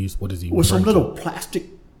that, what is he? Well, some little plastic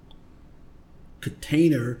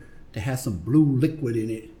container that has some blue liquid in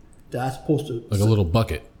it that I'm supposed to... Like a little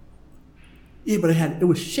bucket. Yeah, but it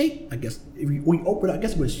was shaped, I guess. If we opened it, I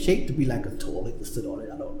guess it was shaped to be like a toilet to sit on it.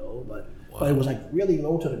 I don't know. But it was like really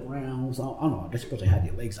low to the ground. So I don't know. I guess because they had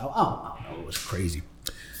their legs out. I don't know. It was crazy.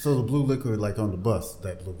 So the blue liquid, like on the bus,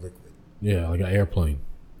 that blue liquid. Yeah, like an airplane.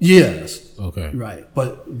 Yes. Okay. Right.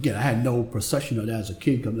 But again, I had no perception of that as a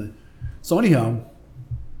kid coming in. So anyhow,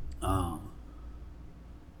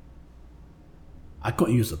 I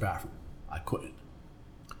couldn't use the bathroom. I couldn't.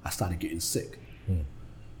 I started getting sick.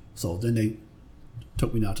 So then they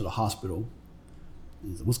took me down to the hospital.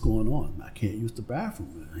 He said, what's going on? I can't use the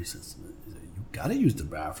bathroom. He says, you gotta use the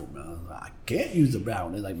bathroom. I was like, I can't use the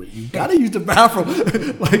bathroom. They're like, but you gotta use the bathroom.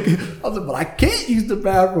 I was like, but I can't use the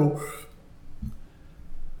bathroom.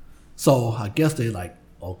 So I guess they like,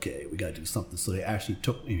 okay, we gotta do something. So they actually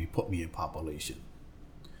took me and put me in population.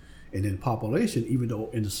 And in population, even though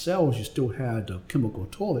in the cells you still had the chemical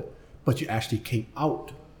toilet, but you actually came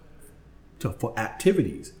out for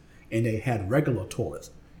activities, and they had regular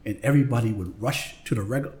toilets, and everybody would rush to the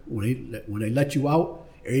regular when they let you out.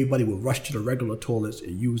 Everybody would rush to the regular toilets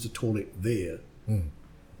and use the toilet there,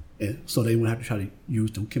 and so they wouldn't have to try to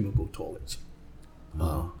use them chemical toilets.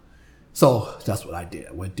 So that's what I did.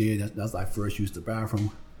 I went there. That's when I first used the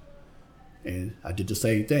bathroom, and I did the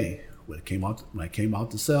same thing. When I came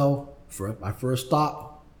out the cell, my first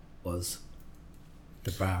stop was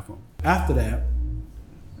the bathroom. After that,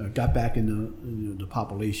 I got back in the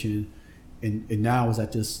population, and now I was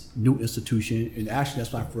at this new institution. And actually,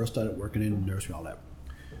 that's when I first started working in the nursery, all that.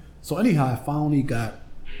 So anyhow, I finally got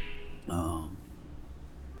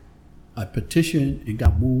a petition and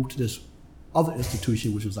got moved to this other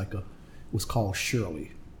institution, which was called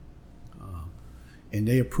Shirley. And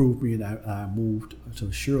they approved me, and I moved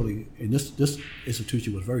to Shirley. And this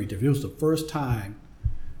institution was very different. It was the first time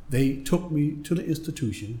they took me to the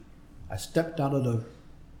institution. I stepped out of the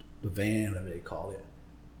van, whatever they call it.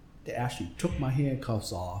 They actually took my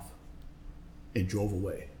handcuffs off and drove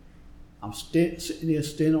away. I'm sitting there,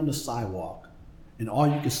 standing on the sidewalk, and all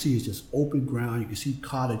you can see is just open ground. You can see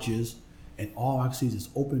cottages, and all I can see is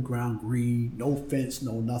just open ground, green, no fence,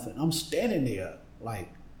 no nothing. I'm standing there like,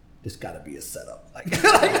 this got to be a setup. Like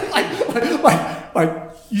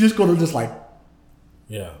you just gonna just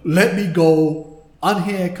let me go,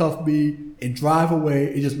 unhandcuff me, and drive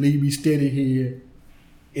away, and just leave me standing here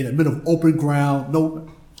in the middle of open ground. No.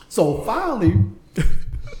 So finally,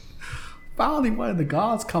 one of the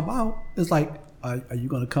guards come out. It's like, are you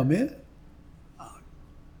gonna come in?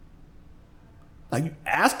 Like, you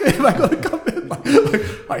asking if I'm gonna come in?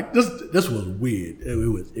 Like this was weird.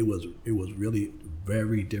 It was really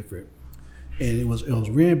very different, and it was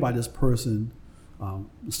ran by this person,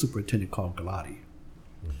 the superintendent called Khalid Ali.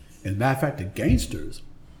 And matter of fact, the gangsters,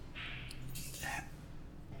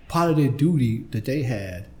 part of their duty that they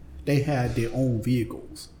had their own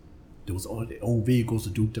vehicles. There was their own vehicles to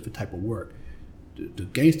do different type of work. The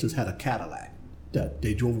gangsters had a Cadillac that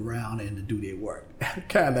they drove around in to do their work.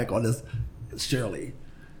 Cadillac on this Shirley.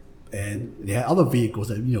 And they had other vehicles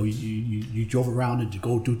that, you drove around and to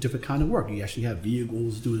go do different kind of work. You actually had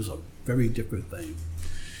vehicles to do this, a very different thing.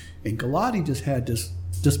 And Galati just had this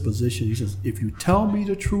disposition. He says, if you tell me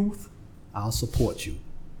the truth, I'll support you.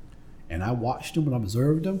 And I watched him and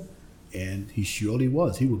observed him, and he surely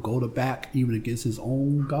was. He would go to back even against his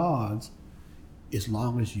own gods as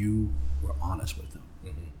long as you were honest with him.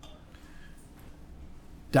 Mm-hmm.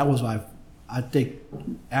 That was I think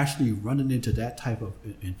actually running into that type of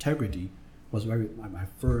integrity was my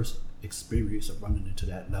first experience of running into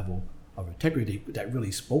that level of integrity that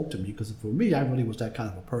really spoke to me, because for me, I really was that kind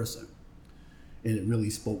of a person, and it really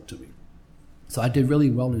spoke to me. So I did really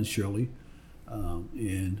well in Shirley,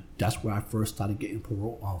 and that's where I first started getting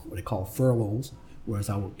parole, what they call furloughs, whereas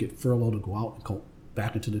I would get furloughed to go out and go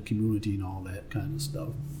back into the community and all that kind of stuff.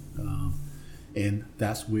 And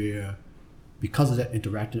that's where, because of that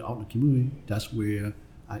interacting out in the community, that's where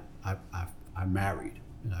I married.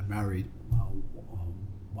 And I married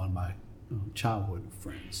one of my childhood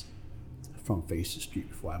friends from Faces Street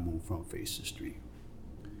before I moved from Faces Street.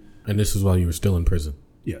 And this is while you were still in prison?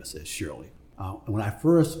 Yes, at Shirley. When I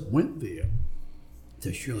first went there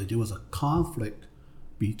to Shirley, there was a conflict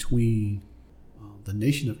between the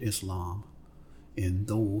Nation of Islam and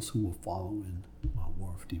those who were following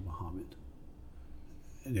Wafdi Muhammad.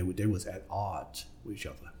 And they was at odds with each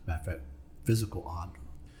other. Matter of fact, physical odds.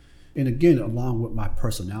 And again, along with my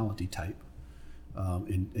personality type,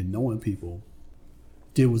 and knowing people,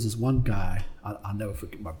 there was this one guy, I'll never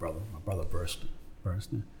forget my brother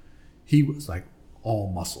Burston. He was like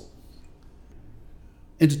all muscle.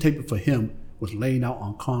 Entertainment for him was laying out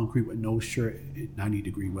on concrete with no shirt in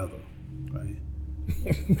 90-degree weather, right?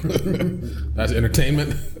 That's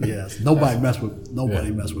entertainment? Yes. Nobody messed with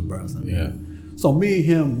Burston. Yeah. So me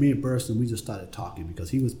and Burston, we just started talking because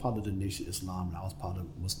he was part of the Nation of Islam and I was part of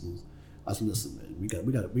Muslims. I said, listen, man, we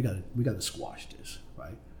got to squash this,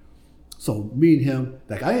 right? So me and him,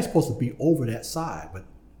 like, I ain't supposed to be over that side, but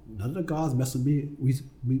none of the guys messing with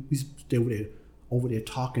me. We stayed over there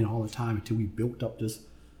talking all the time until we built up this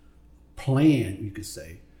plan, you could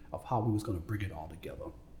say, of how we was going to bring it all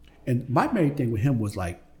together. And my main thing with him was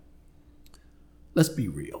like, let's be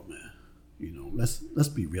real, man. Let's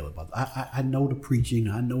be real about it. I know the preaching,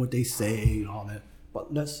 I know what they say and all that,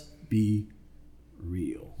 but let's be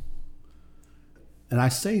real. And I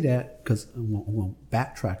say that because I'm going to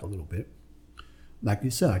backtrack a little bit. Like you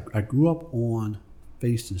said, I grew up on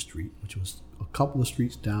Faiston Street, which was a couple of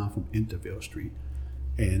streets down from Intervale Street.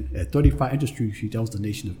 And at 35 Industry Street, that was the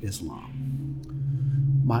Nation of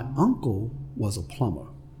Islam. My uncle was a plumber.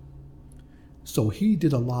 So he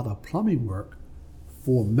did a lot of plumbing work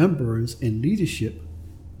for members in leadership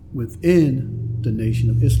within the Nation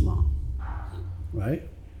of Islam, right?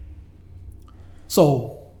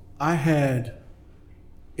 So I had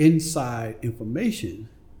inside information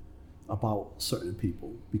about certain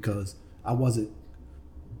people because I wasn't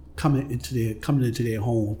coming into their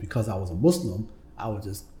homes because I was a Muslim. I was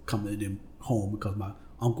just coming to their home because my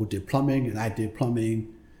uncle did plumbing and I did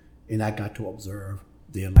plumbing, and I got to observe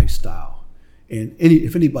their lifestyle. And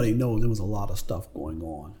if anybody knows, there was a lot of stuff going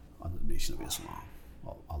on the Nation of Islam,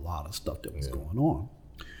 a lot of stuff that was going on.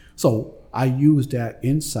 So I used that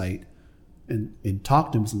insight and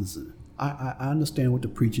talked to them and said, I understand what the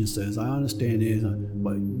preaching says. I understand this,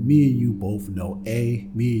 but me and you both know A,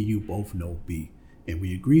 me and you both know B. And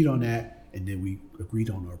we agreed on that, and then we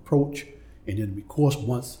agreed on our approach. And then, of course,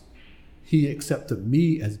 once he accepted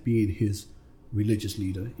me as being his religious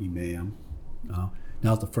leader, imam, that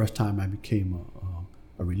was the first time I became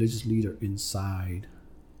a religious leader inside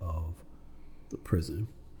of the prison.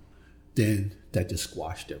 Then that just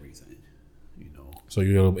squashed everything, you know. So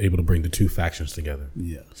you're able to bring the two factions together.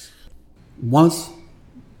 Yes. Once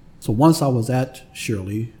I was at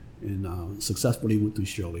Shirley and successfully went through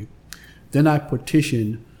Shirley, then I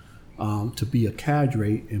petitioned to be a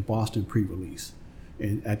cadre in Boston pre-release.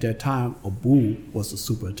 And at that time, Abu was the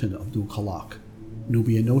superintendent, Abdul Khalak,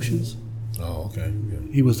 Nubian Notions. Oh, okay. Yeah.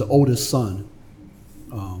 He was the oldest son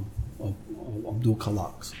of Abdul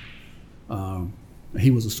Khalak's. He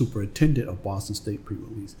was a superintendent of Boston State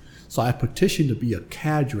pre-release. So I petitioned to be a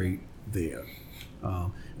cadre there,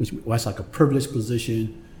 which was like a privileged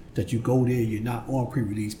position that you go there, you're not on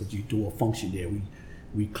pre-release, but you do a function there.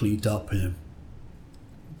 We cleaned up and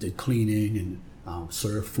did cleaning and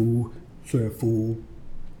served food.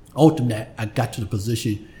 Ultimately, I got to the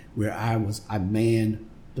position where I manned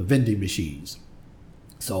the vending machines.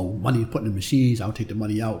 So money put in the machines, I would take the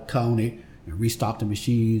money out, count it, and restock the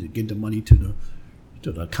machines and get the money to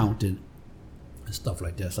the accountant and stuff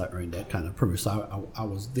like that. So I earned that kind of privilege. So I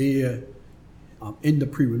was there in the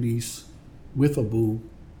pre-release with Abu,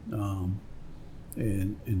 and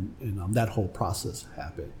that whole process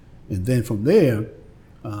happened. And then from there,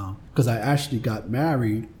 because I actually got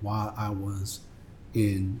married while I was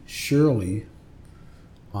in Shirley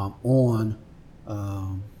on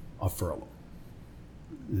a furlough.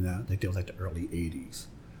 You know, I think that was like the early 80s.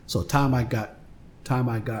 So time I got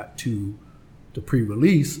to the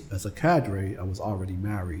pre-release as a cadre, I was already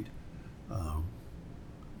married,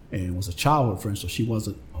 and was a childhood friend, so she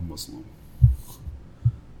wasn't a Muslim.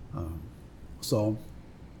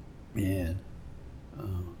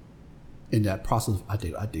 In that process, I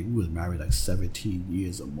think we was married like 17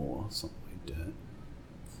 years or more, something like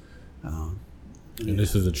that. And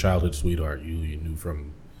this is a childhood sweetheart you knew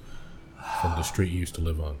from the street you used to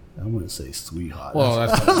live on. I wouldn't say sweetheart. Well,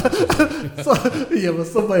 that's yeah, but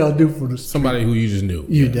somebody I knew from the street. Somebody who you just knew.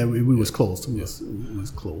 That we was close. We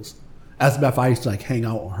was close. As a matter of fact, I used to like hang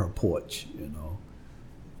out on her porch, you know.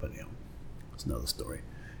 But it's another story.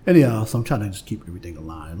 Anyhow, so I'm trying to just keep everything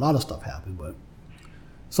aligned. A lot of stuff happened, but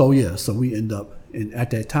so we end up, and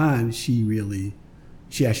at that time she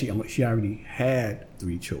already had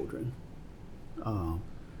 3 children,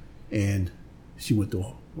 and she went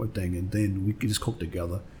through her thing, and then we just cooked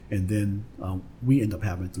together, and then we end up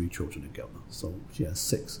having 3 children together. So she has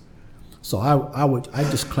 6. So I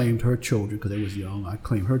just claimed her children because they was young. I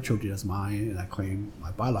claimed her children as mine, and I claimed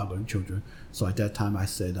my biological children. So at that time I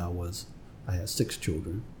said I had 6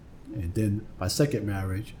 children, and then my second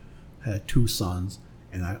marriage I had 2 sons,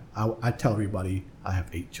 and I tell everybody I have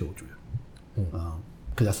 8 children,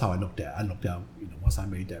 because that's how I looked at. Once I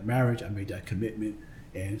made that marriage, I made that commitment,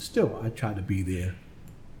 and still I try to be there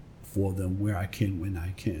for them where I can, when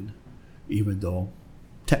I can, even though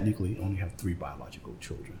technically I only have 3 biological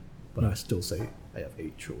children, but I still say I have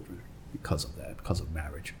 8 children because of that, because of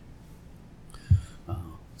marriage.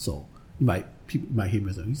 So people might hear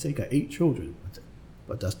me say, "You say you got 8 children,"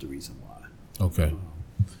 but that's the reason why. Okay.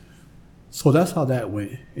 So that's how that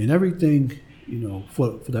went, and everything,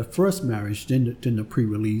 for that first marriage, then the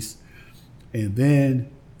pre-release, and then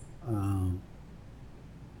I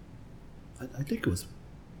think it was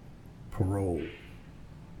parole.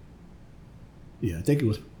 Yeah, I think it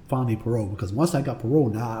was finally parole, because once I got parole,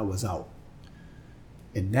 now I was out,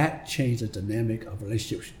 and that changed the dynamic of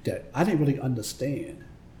relationships that I didn't really understand.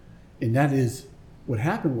 And that is, what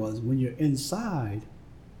happened was, when you're inside,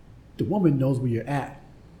 the woman knows where you're at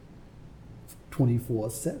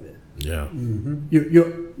 24/7. Yeah.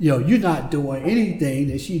 You're not doing anything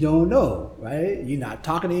that she don't know, right? You're not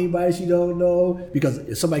talking to anybody she don't know, because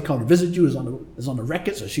if somebody comes to visit you, it's on the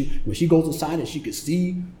record, so when she goes inside it, she can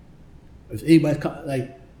see if anybody come,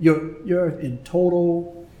 like you're in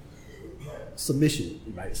total submission,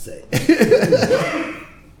 you might say,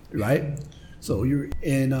 right? So you're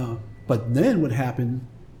in, but then what happened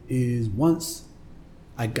is once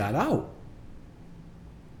I got out,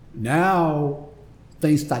 now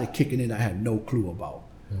things started kicking in I had no clue about.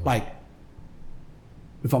 Like,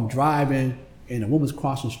 if I'm driving and a woman's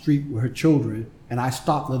crossing the street with her children and I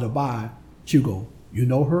stop to let her by, she'll go, "You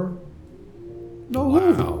know her?" "No,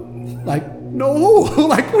 Wow. who?" Like, "No, who?"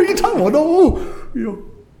 Like, "What are you talking about? No, who?"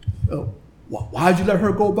 Why'd you let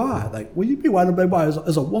her go by? Like, what do you mean, why did I let her by?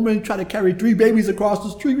 As a woman trying to carry 3 babies across the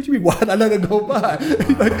street, what do you mean, why did I let her go by?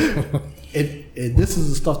 and this is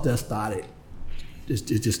the stuff that started. It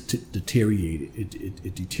just deteriorated.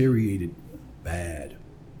 It deteriorated bad,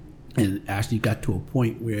 and actually got to a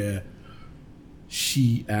point where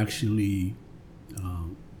she actually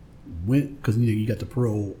went, because you got the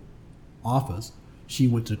parole office. She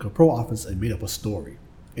went to the parole office and made up a story,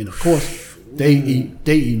 and of course they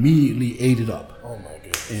immediately ate it up. Oh my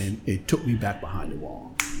goodness. And it took me back behind the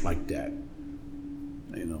wall like that,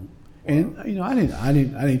 And I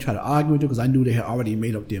didn't try to argue with them because I knew they had already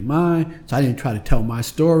made up their mind. So I didn't try to tell my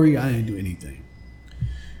story. I didn't do anything.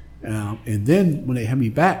 And then when they had me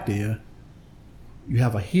back there, you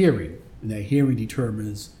have a hearing, and that hearing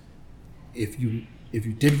determines if you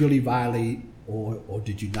did really violate or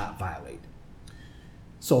did you not violate.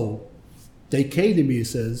 So they came to me and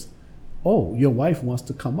says, "Oh, your wife wants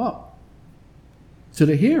to come up to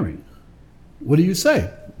the hearing. What do you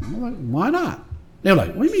say?" I'm like, "Why not?" They're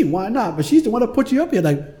like, "What do you mean, why not? But she's the one that put you up here.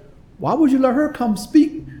 Like, why would you let her come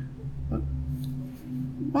speak?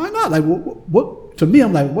 Why not? Like, what to me,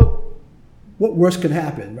 I'm like, what worse can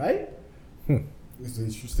happen, right?" It's an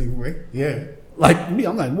interesting way. Yeah. Like me,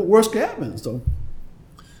 I'm like, what worse can happen? So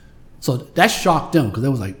that shocked them, because they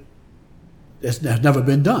was like, that's never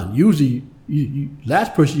been done. Usually, you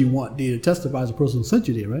last person you want there to testify is the person who sent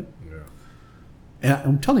you there, right? Yeah. And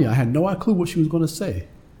I'm telling you, I had no clue what she was going to say.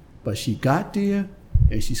 But she got there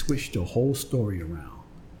and she switched the whole story around.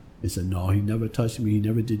 And said, "No, he never touched me. He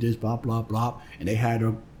never did this, blah, blah, blah." And they had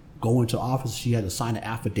her go into office. She had to sign an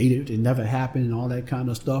affidavit. It never happened and all that kind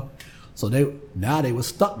of stuff. So they were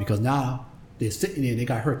stuck, because now they're sitting there and they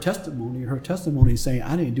got her testimony. Her testimony saying,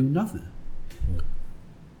 "I didn't do nothing."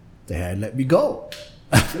 They had let me go.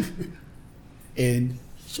 And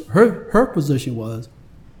so her position was,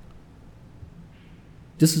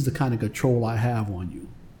 "This is the kind of control I have on you.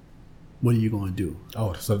 What are you going to do?"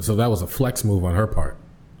 Oh, so that was a flex move on her part.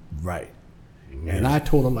 Right. And I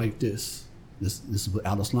told her like this. This is where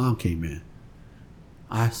Al-Islam came in.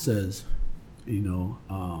 I says,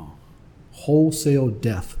 wholesale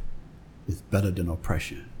death is better than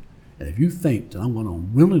oppression. And if you think that I'm going to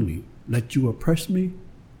willingly let you oppress me,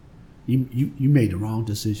 you made the wrong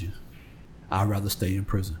decision. I'd rather stay in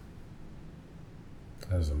prison.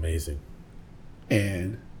 That is amazing.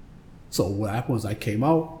 And so what happened was I came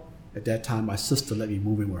out. At that time, my sister let me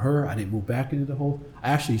move in with her. I didn't move back into the home. I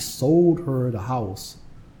actually sold her the house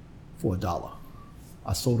for $1.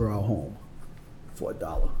 I sold her our home for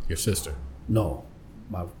 $1. Your sister? No,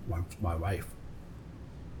 my wife.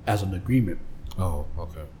 As an agreement. Oh,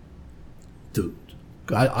 okay.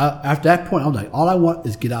 After that point, I'm like, all I want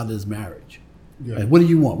is get out of this marriage. Yeah. Like, what do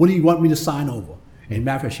you want? What do you want me to sign over? And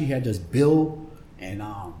matter of fact, she had this bill, and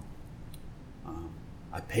I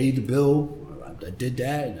paid the bill. I did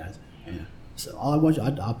that, and I said, all I want you,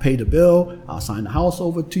 I'll pay the bill. I'll sign the house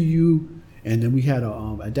over to you. And then we had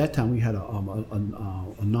at that time we had a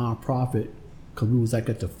nonprofit, because we was like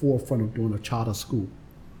at the forefront of doing a charter school.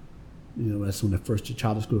 That's when the first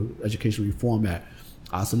charter school education reform act.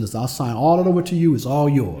 I said, "Listen, I'll sign all it over to you. It's all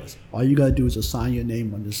yours. All you gotta do is just sign your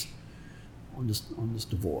name on this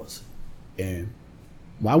divorce." And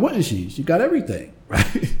why wouldn't she? She got everything,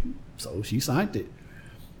 right? So she signed it.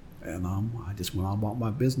 And I just went on about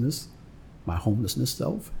my business, my homelessness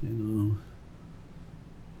self, and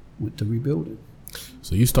went to rebuilding.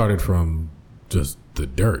 So you started from just the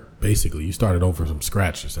dirt, basically. You started over from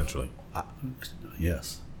scratch, essentially.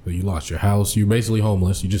 Yes. So you lost your house. You're basically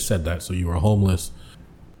homeless. You just said that. So you were homeless.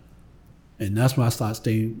 And that's when I started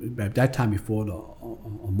staying. At that time, before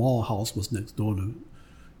a mall house was next door to,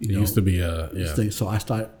 It used to be yeah. So I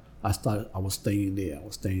was staying there.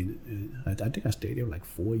 I think I stayed there like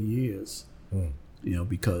 4 years.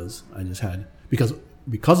 Because I just had, because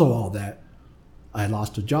of all that, I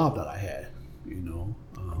lost the job that I had.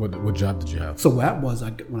 What job did you have? So that was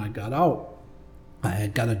when I got out, I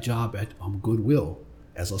had got a job at Goodwill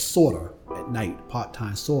as a sorter at night,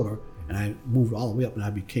 part-time sorter, and I moved all the way up and I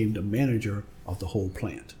became the manager of the whole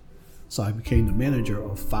plant. So I became the manager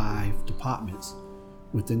of 5 departments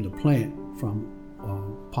within the plant from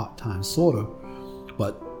part-time sorter.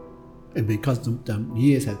 And because the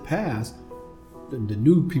years had passed, the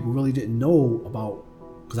new people really didn't know about,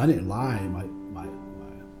 because I didn't lie in my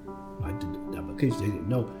application, they didn't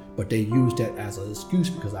know, but they used that as an excuse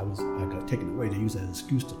because I got taken away. They used that as an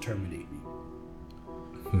excuse to terminate me.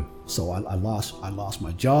 So I lost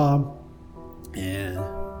my job, and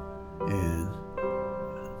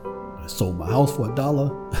I sold my house for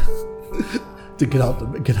 $1 to get out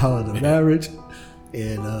of the marriage,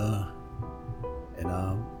 and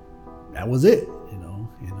that was it,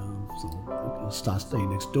 so I started staying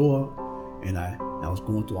next door, and I was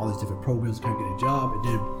going through all these different programs trying to get a job, and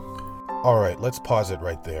then. All right, let's pause it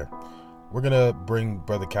right there. We're going to bring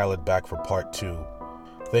Brother Khalid back for part 2.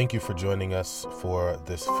 Thank you for joining us for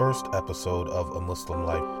this first episode of A Muslim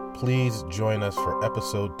Life. Please join us for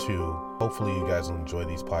episode 2. Hopefully you guys will enjoy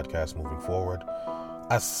these podcasts moving forward.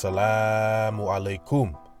 Assalamu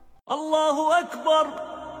alaikum. Allahu Akbar.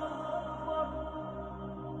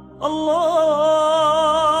 Allahu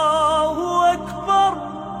Akbar.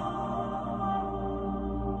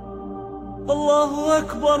 Allahu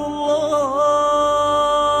Akbar. Allahu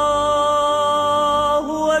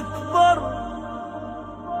Akbar.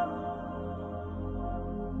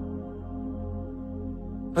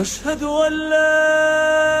 أشهد أن لا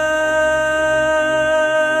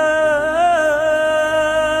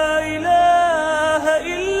إله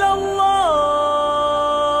إلا الله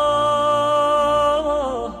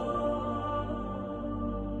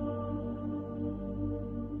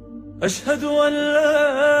أشهد أن لا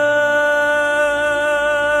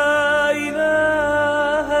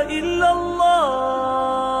إله إلا الله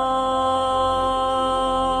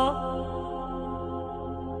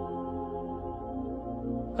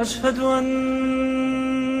أشهد أن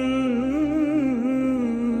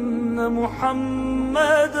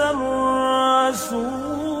محمدًا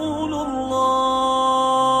رسول الله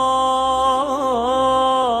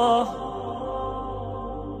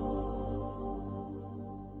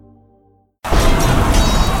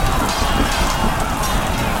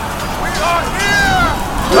We are here!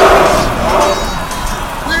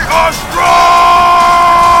 We are strong!